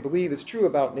hence what we believe is true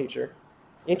about nature,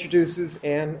 introduces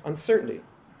an uncertainty.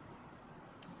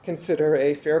 Consider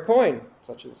a fair coin,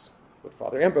 such as what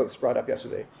Father Ambrose brought up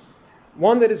yesterday,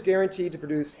 one that is guaranteed to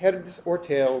produce heads or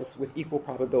tails with equal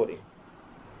probability.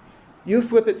 You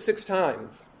flip it 6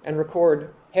 times and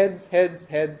record heads, heads,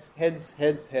 heads, heads,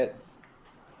 heads, heads.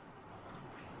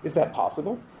 Is that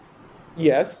possible?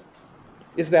 Yes.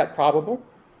 Is that probable?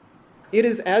 It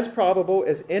is as probable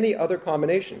as any other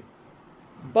combination.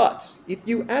 But if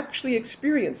you actually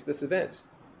experience this event,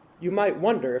 you might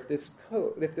wonder if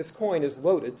this coin is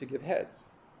loaded to give heads.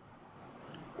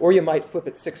 Or you might flip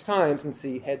it 6 times and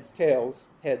see heads, tails,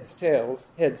 heads,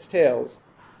 tails, heads, tails.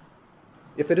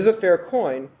 If it is a fair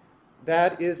coin,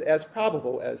 that is as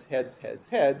probable as heads, heads,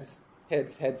 heads,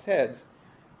 heads, heads, heads.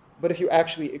 But if you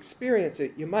actually experience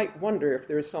it, you might wonder if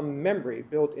there is some memory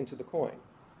built into the coin.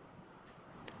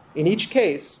 In each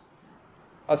case,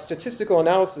 a statistical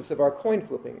analysis of our coin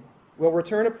flipping will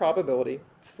return a probability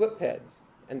to flip heads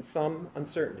and some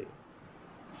uncertainty.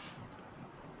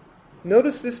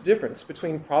 Notice this difference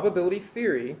between probability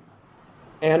theory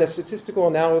and a statistical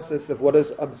analysis of what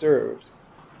is observed.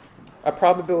 A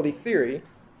probability theory,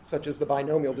 such as the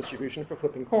binomial distribution for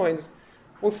flipping coins,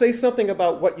 will say something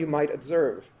about what you might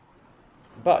observe.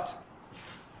 But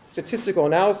statistical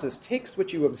analysis takes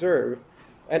what you observe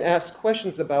and asks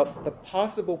questions about the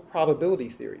possible probability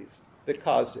theories that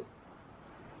caused it,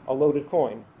 a loaded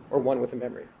coin or one with a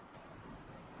memory.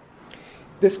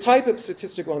 This type of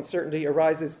statistical uncertainty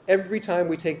arises every time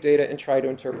we take data and try to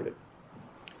interpret it.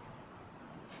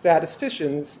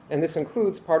 Statisticians, and this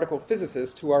includes particle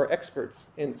physicists who are experts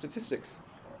in statistics,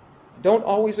 don't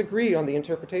always agree on the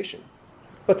interpretation.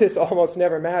 But this almost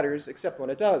never matters except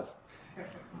when it does.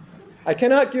 I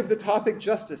cannot give the topic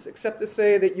justice except to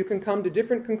say that you can come to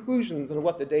different conclusions on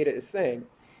what the data is saying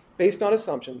based on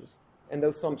assumptions, and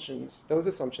those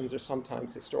assumptions are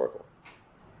sometimes historical.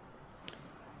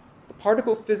 The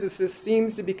particle physicist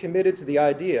seems to be committed to the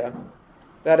idea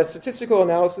that a statistical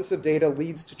analysis of data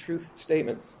leads to truth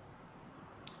statements.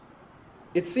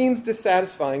 It seems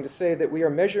dissatisfying to say that we are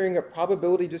measuring a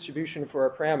probability distribution for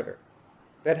a parameter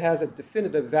that has a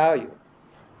definitive value,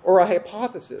 or a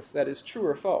hypothesis that is true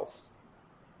or false.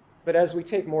 But as we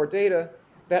take more data,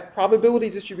 that probability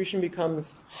distribution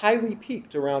becomes highly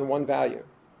peaked around one value.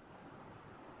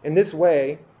 In this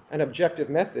way, an objective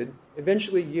method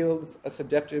eventually yields a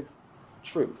subjective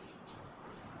truth.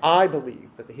 I believe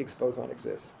that the Higgs boson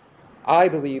exists. I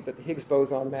believe that the Higgs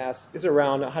boson mass is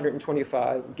around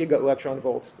 125 giga-electron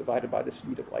volts divided by the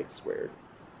speed of light squared.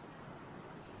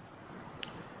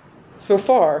 So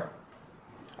far,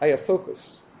 I have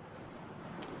focused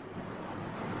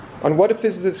on what a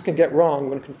physicist can get wrong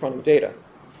when confronting data.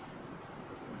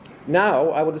 Now,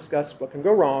 I will discuss what can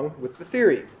go wrong with the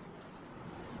theory.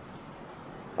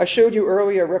 I showed you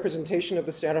earlier a representation of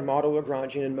the Standard Model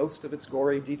Lagrangian in most of its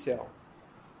gory detail.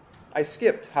 I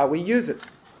skipped how we use it.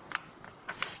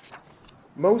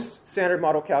 Most Standard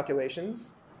Model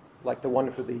calculations, like the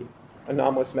one for the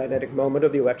anomalous magnetic moment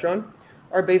of the electron,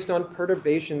 are based on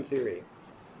perturbation theory.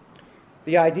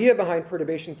 The idea behind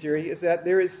perturbation theory is that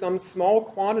there is some small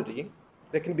quantity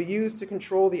that can be used to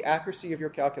control the accuracy of your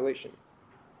calculation.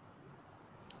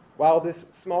 While this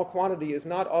small quantity is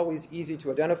not always easy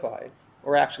to identify,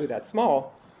 or actually that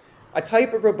small, a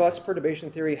type of robust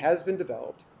perturbation theory has been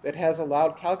developed that has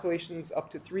allowed calculations up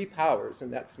to 3 powers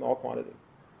in that small quantity.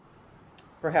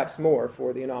 Perhaps more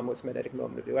for the anomalous magnetic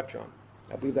moment of the electron.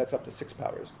 I believe that's up to 6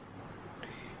 powers.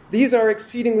 These are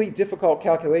exceedingly difficult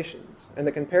calculations, and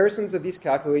the comparisons of these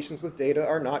calculations with data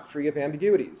are not free of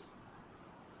ambiguities.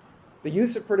 The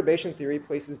use of perturbation theory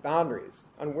places boundaries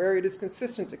on where it is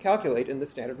consistent to calculate in the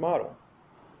Standard Model.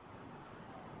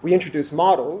 We introduce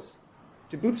models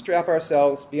to bootstrap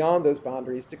ourselves beyond those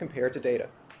boundaries to compare to data,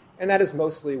 and that is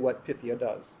mostly what Pythia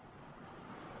does.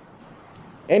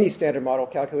 Any standard model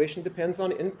calculation depends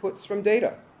on inputs from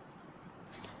data.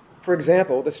 For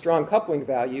example, the strong coupling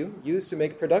value used to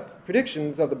make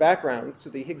predictions of the backgrounds to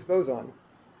the Higgs boson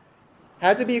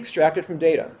had to be extracted from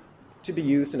data to be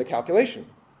used in a calculation.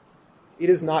 It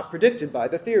is not predicted by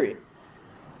the theory.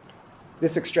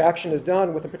 This extraction is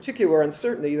done with a particular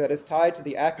uncertainty that is tied to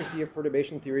the accuracy of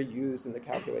perturbation theory used in the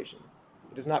calculation.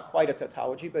 It is not quite a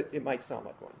tautology, but it might sound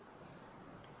like one.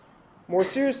 More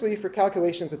seriously, for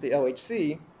calculations at the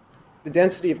LHC, the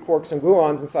density of quarks and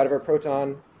gluons inside of our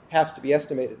proton has to be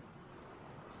estimated.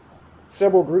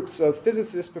 Several groups of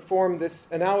physicists performed this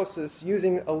analysis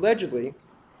using allegedly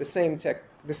the same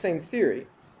theory,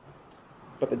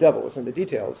 but the devil is in the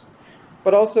details,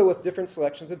 but also with different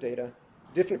selections of data,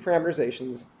 different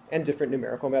parameterizations, and different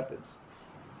numerical methods.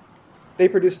 They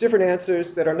produce different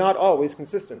answers that are not always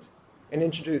consistent and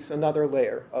introduce another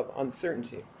layer of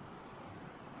uncertainty.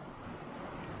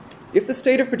 If the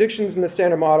state of predictions in the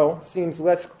standard model seems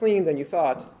less clean than you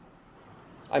thought,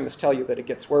 I must tell you that it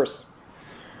gets worse.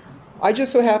 I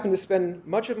just so happen to spend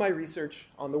much of my research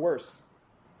on the worse.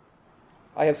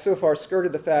 I have so far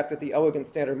skirted the fact that the elegant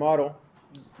standard model,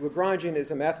 Lagrangian,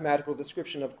 is a mathematical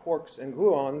description of quarks and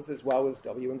gluons, as well as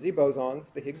W and Z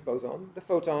bosons, the Higgs boson, the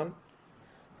photon,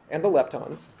 and the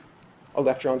leptons,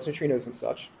 electrons, neutrinos, and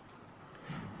such.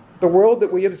 The world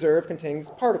that we observe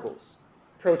contains particles,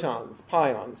 protons,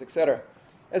 pions, etc.,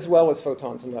 as well as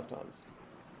photons and leptons.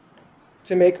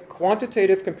 To make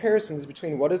quantitative comparisons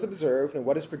between what is observed and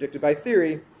what is predicted by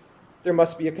theory, there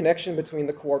must be a connection between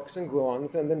the quarks and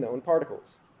gluons and the known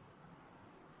particles.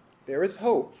 There is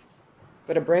hope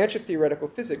that a branch of theoretical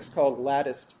physics called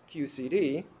latticed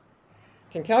QCD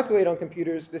can calculate on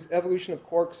computers this evolution of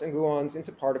quarks and gluons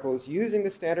into particles using the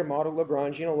standard model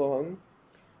Lagrangian alone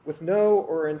with no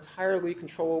or entirely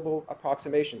controllable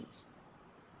approximations.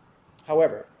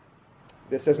 However,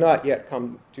 this has not yet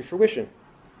come to fruition,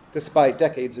 despite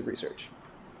decades of research.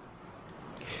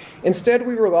 Instead,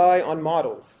 we rely on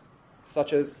models,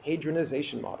 such as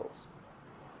hadronization models.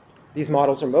 These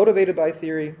models are motivated by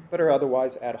theory, but are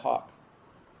otherwise ad hoc.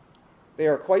 They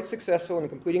are quite successful in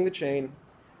completing the chain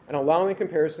and allowing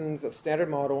comparisons of standard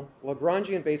model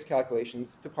Lagrangian-based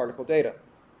calculations to particle data.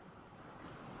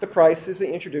 The price is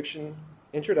the introduction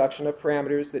of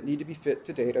parameters that need to be fit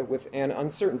to data with an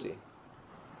uncertainty.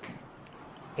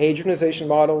 Hadronization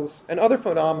models and other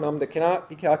phenomena that cannot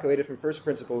be calculated from first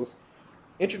principles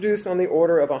introduce on the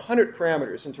order of 100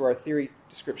 parameters into our theory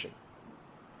description.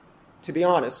 To be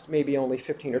honest, maybe only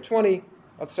 15 or 20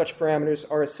 of such parameters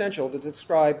are essential to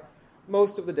describe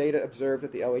most of the data observed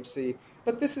at the LHC,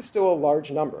 but this is still a large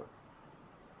number.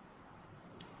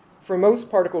 For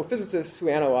most particle physicists who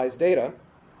analyze data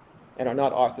and are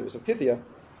not authors of Pythia,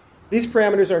 these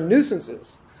parameters are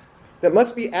nuisances that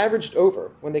must be averaged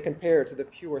over when they compare to the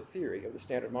pure theory of the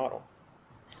standard model.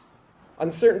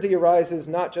 Uncertainty arises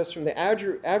not just from the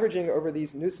averaging over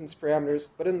these nuisance parameters,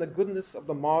 but in the goodness of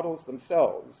the models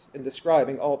themselves in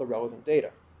describing all the relevant data.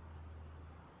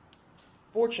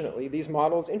 Fortunately, these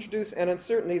models introduce an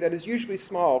uncertainty that is usually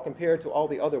small compared to all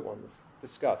the other ones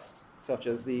discussed, such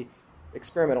as the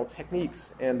experimental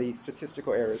techniques and the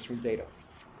statistical errors from data.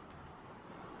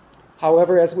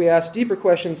 However, as we ask deeper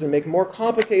questions and make more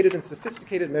complicated and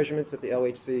sophisticated measurements at the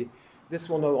LHC, this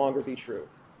will no longer be true.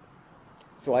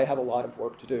 So I have a lot of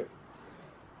work to do.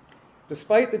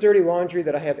 Despite the dirty laundry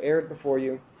that I have aired before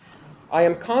you, I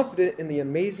am confident in the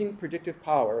amazing predictive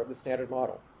power of the standard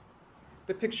model.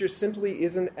 The picture simply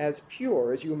isn't as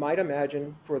pure as you might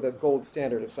imagine for the gold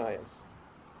standard of science.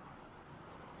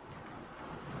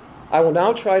 I will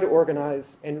now try to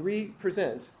organize and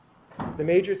re-present the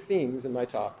major themes in my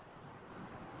talk.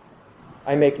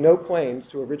 I make no claims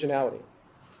to originality.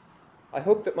 I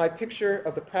hope that my picture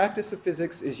of the practice of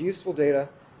physics is useful data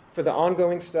for the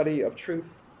ongoing study of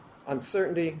truth,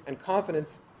 uncertainty, and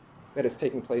confidence that is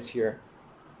taking place here.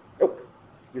 Oh,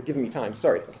 you're giving me time,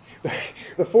 sorry.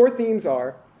 The four themes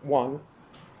are: 1,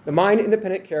 the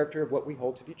mind-independent character of what we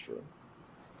hold to be true;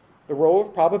 the role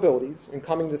of probabilities in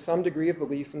coming to some degree of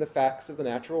belief in the facts of the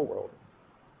natural world;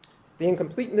 the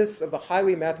incompleteness of the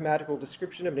highly mathematical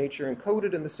description of nature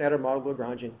encoded in the standard model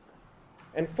Lagrangian;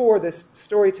 and 4, this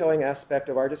storytelling aspect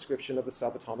of our description of the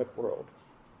subatomic world.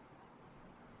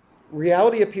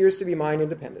 Reality appears to be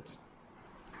mind-independent.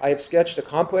 I have sketched a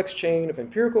complex chain of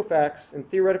empirical facts and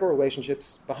theoretical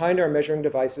relationships behind our measuring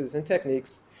devices and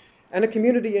techniques, and a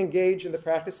community engaged in the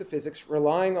practice of physics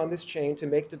relying on this chain to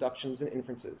make deductions and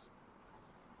inferences.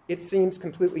 It seems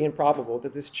completely improbable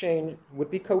that this chain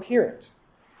would be coherent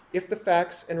if the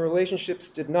facts and relationships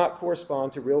did not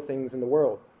correspond to real things in the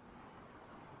world.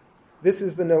 This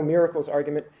is the no miracles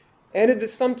argument And it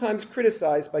is sometimes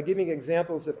criticized by giving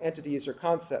examples of entities or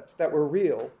concepts that were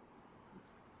real,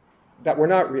 that were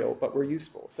not real, but were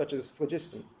useful, such as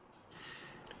phlogiston.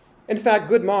 In fact,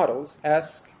 good models,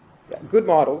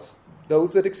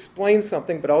 those that explain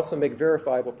something but also make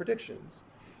verifiable predictions,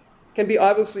 can be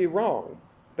obviously wrong,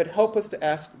 but help us to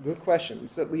ask good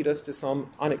questions that lead us to some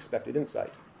unexpected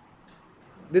insight.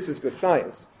 This is good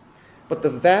science. But the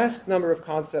vast number of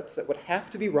concepts that would have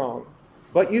to be wrong,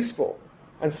 but useful,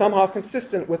 and somehow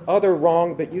consistent with other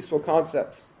wrong but useful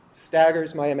concepts,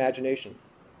 staggers my imagination.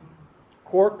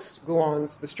 Quarks,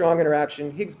 gluons, the strong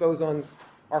interaction, Higgs bosons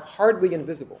are hardly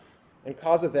invisible and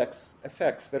cause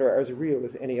effects that are as real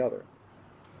as any other.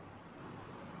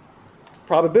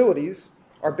 Probabilities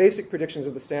are basic predictions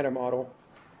of the Standard Model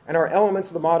and are elements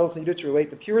of the models needed to relate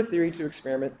the pure theory to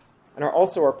experiment and are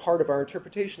also a part of our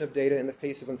interpretation of data in the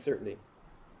face of uncertainty.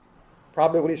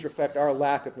 Probabilities reflect our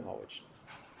lack of knowledge.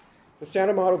 The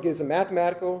Standard Model gives a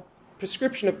mathematical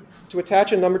prescription to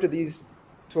attach a number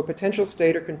to a potential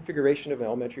state or configuration of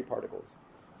elementary particles.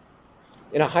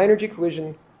 In a high-energy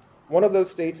collision, one of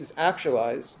those states is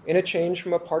actualized in a change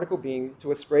from a particle beam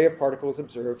to a spray of particles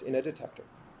observed in a detector.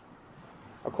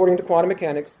 According to quantum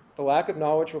mechanics, the lack of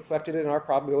knowledge reflected in our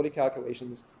probability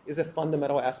calculations is a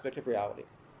fundamental aspect of reality.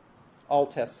 All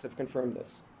tests have confirmed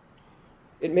this.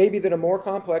 It may be that a more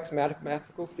complex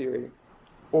mathematical theory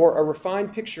or a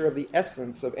refined picture of the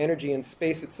essence of energy and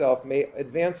space itself may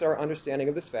advance our understanding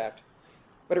of this fact,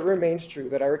 but it remains true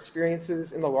that our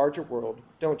experiences in the larger world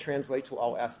don't translate to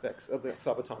all aspects of the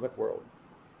subatomic world.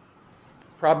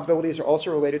 Probabilities are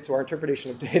also related to our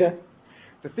interpretation of data.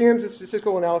 The theorems of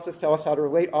statistical analysis tell us how to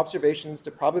relate observations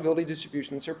to probability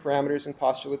distributions or parameters and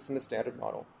postulates in the Standard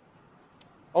Model.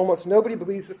 Almost nobody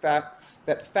believes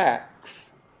that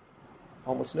facts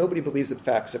are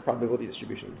probability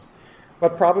distributions.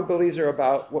 But probabilities are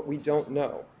about what we don't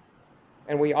know,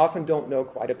 and we often don't know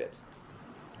quite a bit.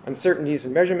 Uncertainties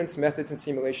in measurements, methods, and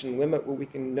simulation limit what we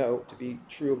can know to be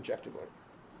true objectively.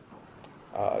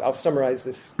 I'll summarize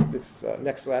this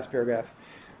next to last paragraph.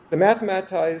 The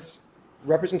mathematized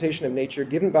representation of nature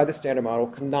given by the Standard Model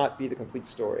cannot be the complete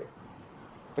story.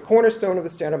 The cornerstone of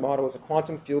the Standard Model is a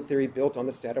quantum field theory built on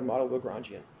the Standard Model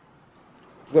Lagrangian.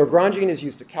 Lagrangian is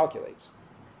used to calculate.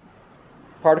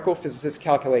 Particle physicists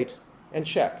calculate and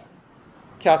check.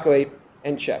 Calculate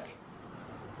and check.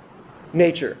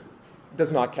 Nature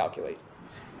does not calculate.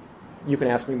 You can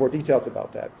ask me more details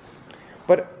about that.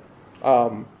 But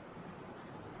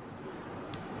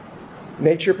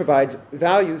nature provides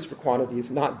values for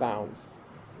quantities, not bounds.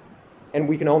 And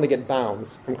we can only get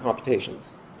bounds from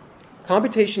computations.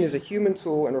 Computation is a human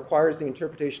tool and requires the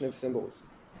interpretation of symbols.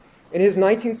 In his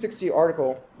 1960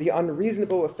 article, The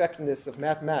Unreasonable Effectiveness of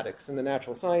Mathematics in the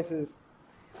Natural Sciences,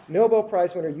 Nobel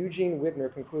Prize winner Eugene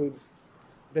Wigner concludes,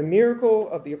 "The miracle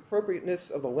of the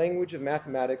appropriateness of the language of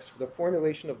mathematics for the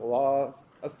formulation of the laws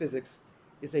of physics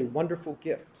is a wonderful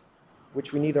gift,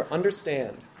 which we neither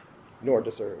understand nor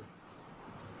deserve."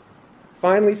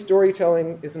 Finally,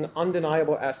 storytelling is an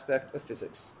undeniable aspect of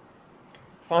physics.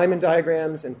 Feynman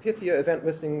diagrams and Pythia event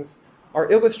listings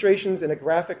are illustrations in a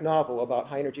graphic novel about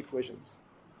high-energy collisions.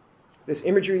 This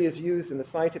imagery is used in the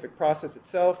scientific process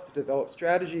itself to develop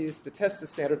strategies to test the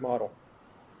Standard Model.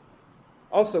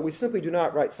 Also, we simply do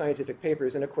not write scientific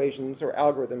papers in equations or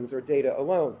algorithms or data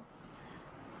alone.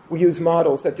 We use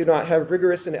models that do not have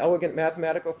rigorous and elegant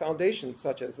mathematical foundations,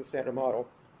 such as the Standard Model,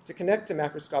 to connect to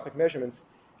macroscopic measurements,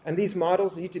 and these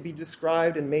models need to be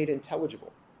described and made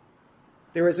intelligible.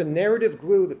 There is a narrative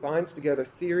glue that binds together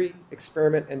theory,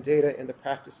 experiment, and data in the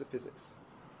practice of physics.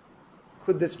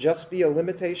 Could this just be a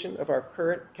limitation of our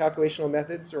current calculational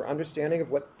methods or understanding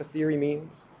of what the theory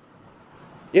means?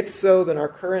 If so, then our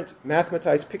current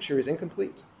mathematized picture is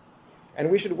incomplete, and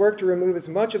we should work to remove as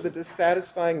much of the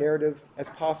dissatisfying narrative as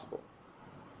possible.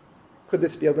 Could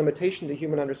this be a limitation to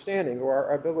human understanding or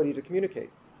our ability to communicate?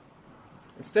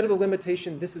 Instead of a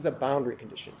limitation, this is a boundary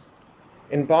condition.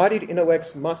 Embodied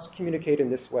intellects must communicate in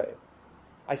this way.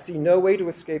 I see no way to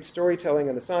escape storytelling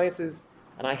in the sciences,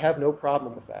 and I have no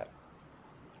problem with that.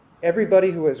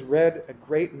 Everybody who has read a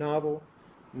great novel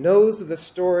knows that the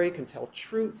story can tell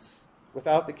truths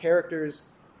without the characters,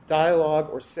 dialogue,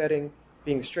 or setting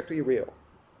being strictly real,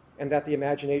 and that the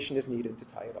imagination is needed to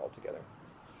tie it all together.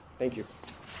 Thank you.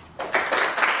 All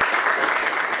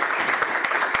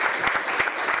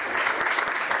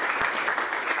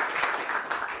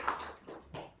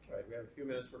right, we have a few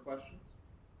minutes for questions.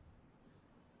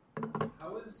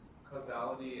 How is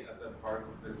causality at the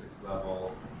particle physics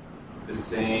level the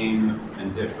same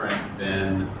and different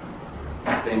than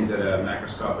things at a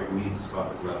macroscopic,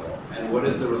 mesoscopic level? And what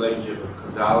is the relationship of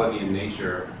causality in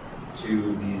nature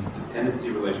to these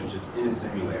dependency relationships in a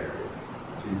simulator,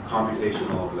 to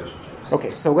computational relationships?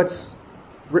 Okay, so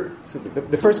so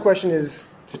the first question is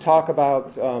to talk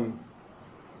about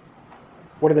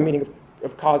what are the meaning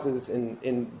of causes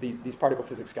in these particle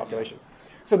physics calculation.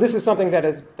 So this is something that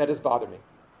has bothered me,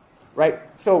 right?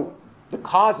 So the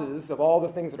causes of all the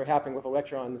things that are happening with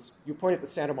electrons, you point at the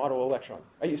standard model electron.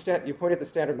 You point at the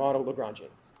standard model Lagrangian.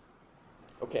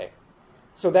 Okay,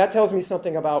 so that tells me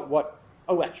something about what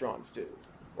electrons do,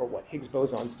 or what Higgs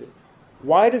bosons do.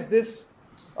 Why does this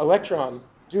electron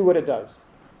do what it does?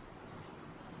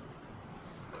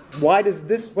 What does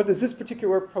this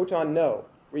particular proton know?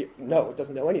 No, it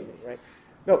doesn't know anything, right?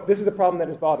 No, this is a problem that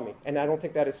has bothered me, and I don't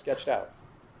think that is sketched out.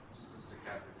 Just the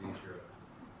stochastic nature of it.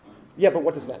 Yeah, but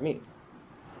what does that mean?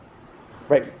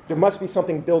 Right? There must be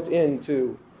something built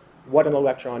into what an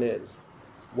electron is,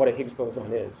 what a Higgs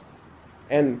boson is.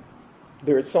 And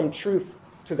there is some truth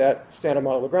to that standard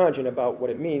model Lagrangian about what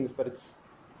it means, but it's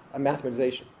a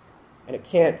mathematization. And it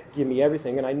can't give me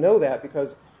everything. And I know that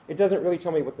because it doesn't really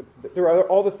tell me what there are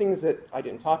all the things that I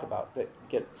didn't talk about that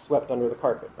get swept under the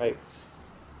carpet, right?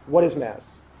 What is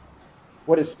mass?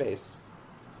 What is space?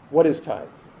 What is time?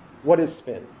 What is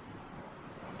spin?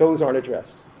 Those aren't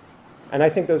addressed. And I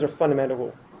think those are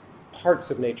fundamental parts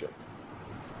of nature.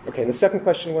 Okay, and the second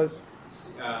question was?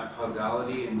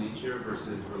 Causality in nature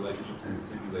versus relationships in a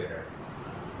simulator.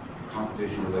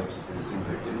 Computational relationships in a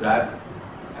simulator. Is that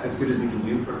as good as we can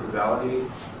do for causality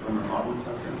when we're modeling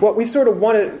something? Well, we sort of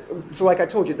want to, so like I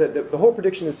told you, the whole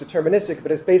prediction is deterministic,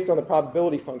 but it's based on the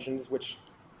probability functions, which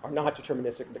are not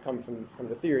deterministic, that come from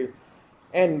the theory.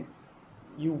 And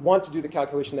you want to do the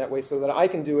calculation that way so that I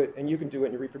can do it and you can do it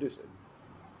and you reproduce it.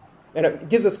 And it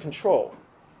gives us control.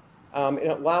 And it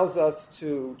allows us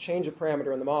to change a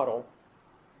parameter in the model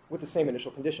with the same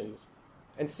initial conditions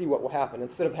and see what will happen,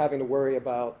 instead of having to worry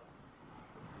about,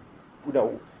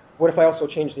 what if I also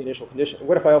change the initial condition?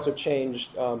 What if I also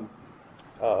changed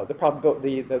the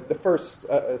probability, the first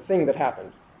thing that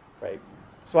happened, right?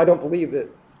 So I don't believe that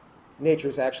nature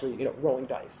is actually, rolling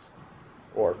dice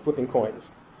or flipping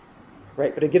coins,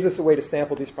 right? But it gives us a way to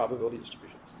sample these probability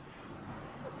distributions.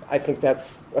 I think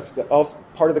that's also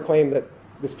part of the claim that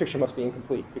this picture must be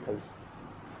incomplete, because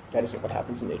that isn't what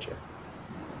happens in nature.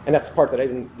 And that's the part that I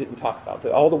didn't talk about.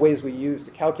 That all the ways we use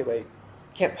to calculate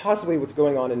can't possibly what's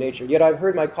going on in nature. Yet I've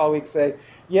heard my colleagues say,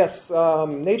 yes,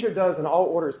 nature does an all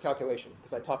orders calculation,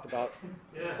 because I talked about,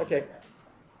 okay,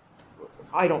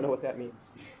 I don't know what that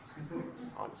means,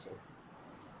 honestly.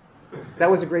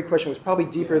 That was a great question. It was probably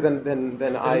deeper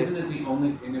than I... Isn't it the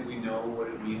only thing that we know what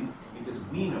it means? Because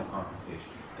we know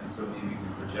computation. And so maybe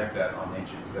we project that on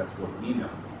nature because that's what we know.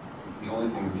 It's the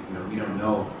only thing we know. We don't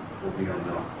know what we don't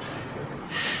know.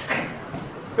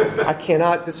 I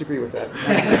cannot disagree with that.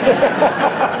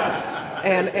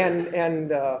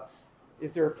 and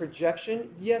is there a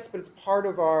projection? Yes, but it's part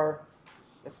of our...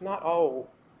 It's not all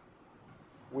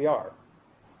we are.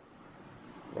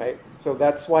 Right? So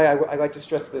that's why I like to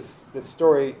stress this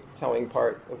storytelling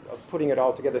part of putting it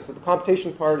all together. So the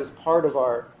computation part is part of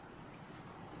our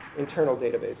internal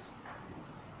database.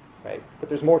 Right? But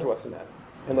there's more to us than that.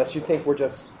 Unless you think we're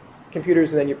just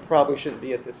computers, and then you probably shouldn't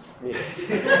be at this meeting.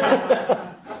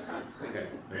 Okay,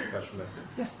 next question.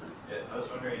 Yes? Yeah, I was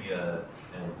wondering,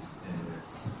 as in as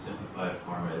simplified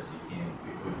format as you can,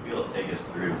 would you be able to take us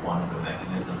through one of the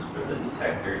mechanisms for the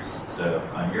detectors? So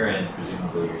on your end,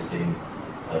 presumably you're seeing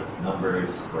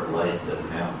numbers or lights as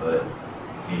an output.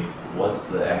 What's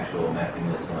the actual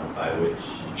mechanism by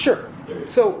which... Sure.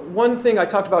 So one thing I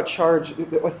talked about charge,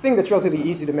 a thing that's relatively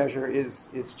easy to measure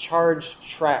is charge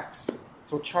tracks.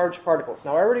 So charged particles.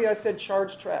 Now I said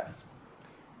charged tracks.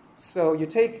 So you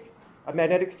take a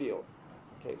magnetic field.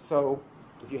 Okay, so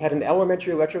if you had an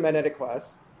elementary electromagnetic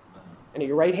class, and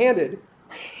you're right-handed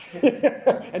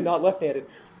and not left-handed,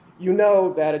 you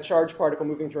know that a charged particle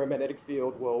moving through a magnetic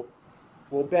field will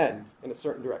bend in a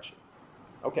certain direction.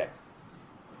 Okay.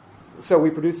 So we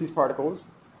produce these particles,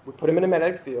 we put them in a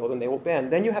magnetic field, and they will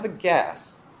bend. Then you have a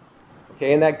gas.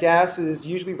 Okay, and that gas is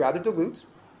usually rather dilute,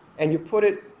 and you put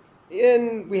it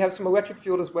in, we have some electric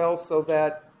field as well, so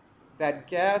that that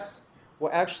gas will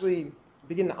actually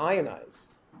begin to ionize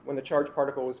when the charged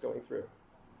particle is going through.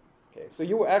 Okay, so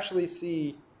you will actually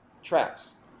see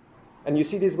tracks. And you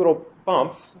see these little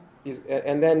bumps,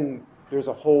 and then there's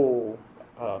a whole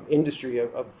industry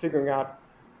of figuring out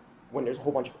when there's a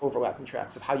whole bunch of overlapping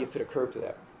tracks of how you fit a curve to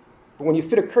that. But when you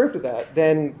fit a curve to that,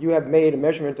 then you have made a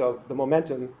measurement of the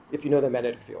momentum if you know the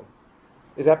magnetic field.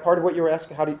 Is that part of what you were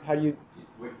asking? How do you...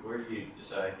 Where do you,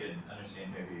 so I can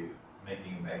understand maybe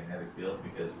making a magnetic field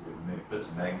because we maybe put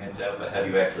some magnets out, but how do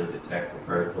you actually detect the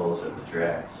particles or the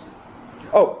tracks?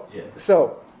 Oh, Yeah.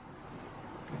 so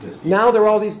now there are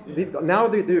all these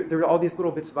there are all these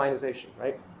little bits of ionization,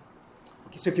 right?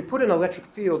 Okay, so if you put an electric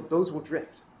field, those will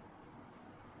drift.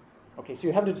 Okay, so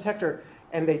you have the detector,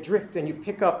 and they drift, and you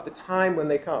pick up the time when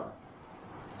they come,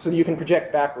 so you can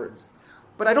project backwards.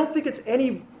 But I don't think it's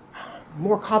any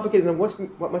more complicated than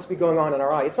what must be going on in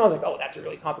our eye. It sounds like, oh, that's a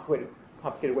really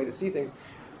complicated way to see things,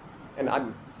 and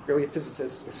I'm really a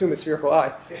physicist, assume a spherical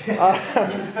eye.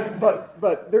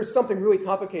 But there's something really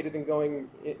complicated in going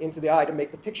into the eye to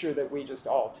make the picture that we just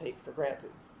all take for granted.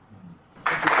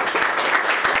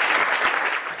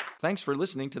 Thanks for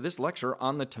listening to this lecture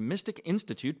on the Thomistic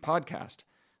Institute podcast.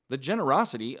 The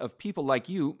generosity of people like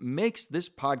you makes this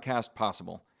podcast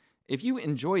possible. If you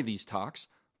enjoy these talks,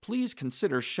 please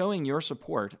consider showing your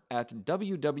support at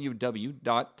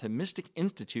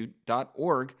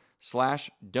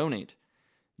www.thomisticinstitute.org/donate.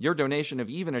 Your donation of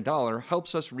even $1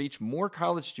 helps us reach more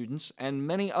college students and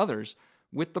many others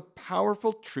with the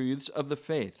powerful truths of the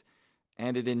faith,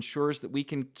 and it ensures that we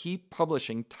can keep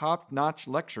publishing top-notch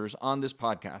lectures on this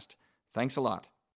podcast. Thanks a lot.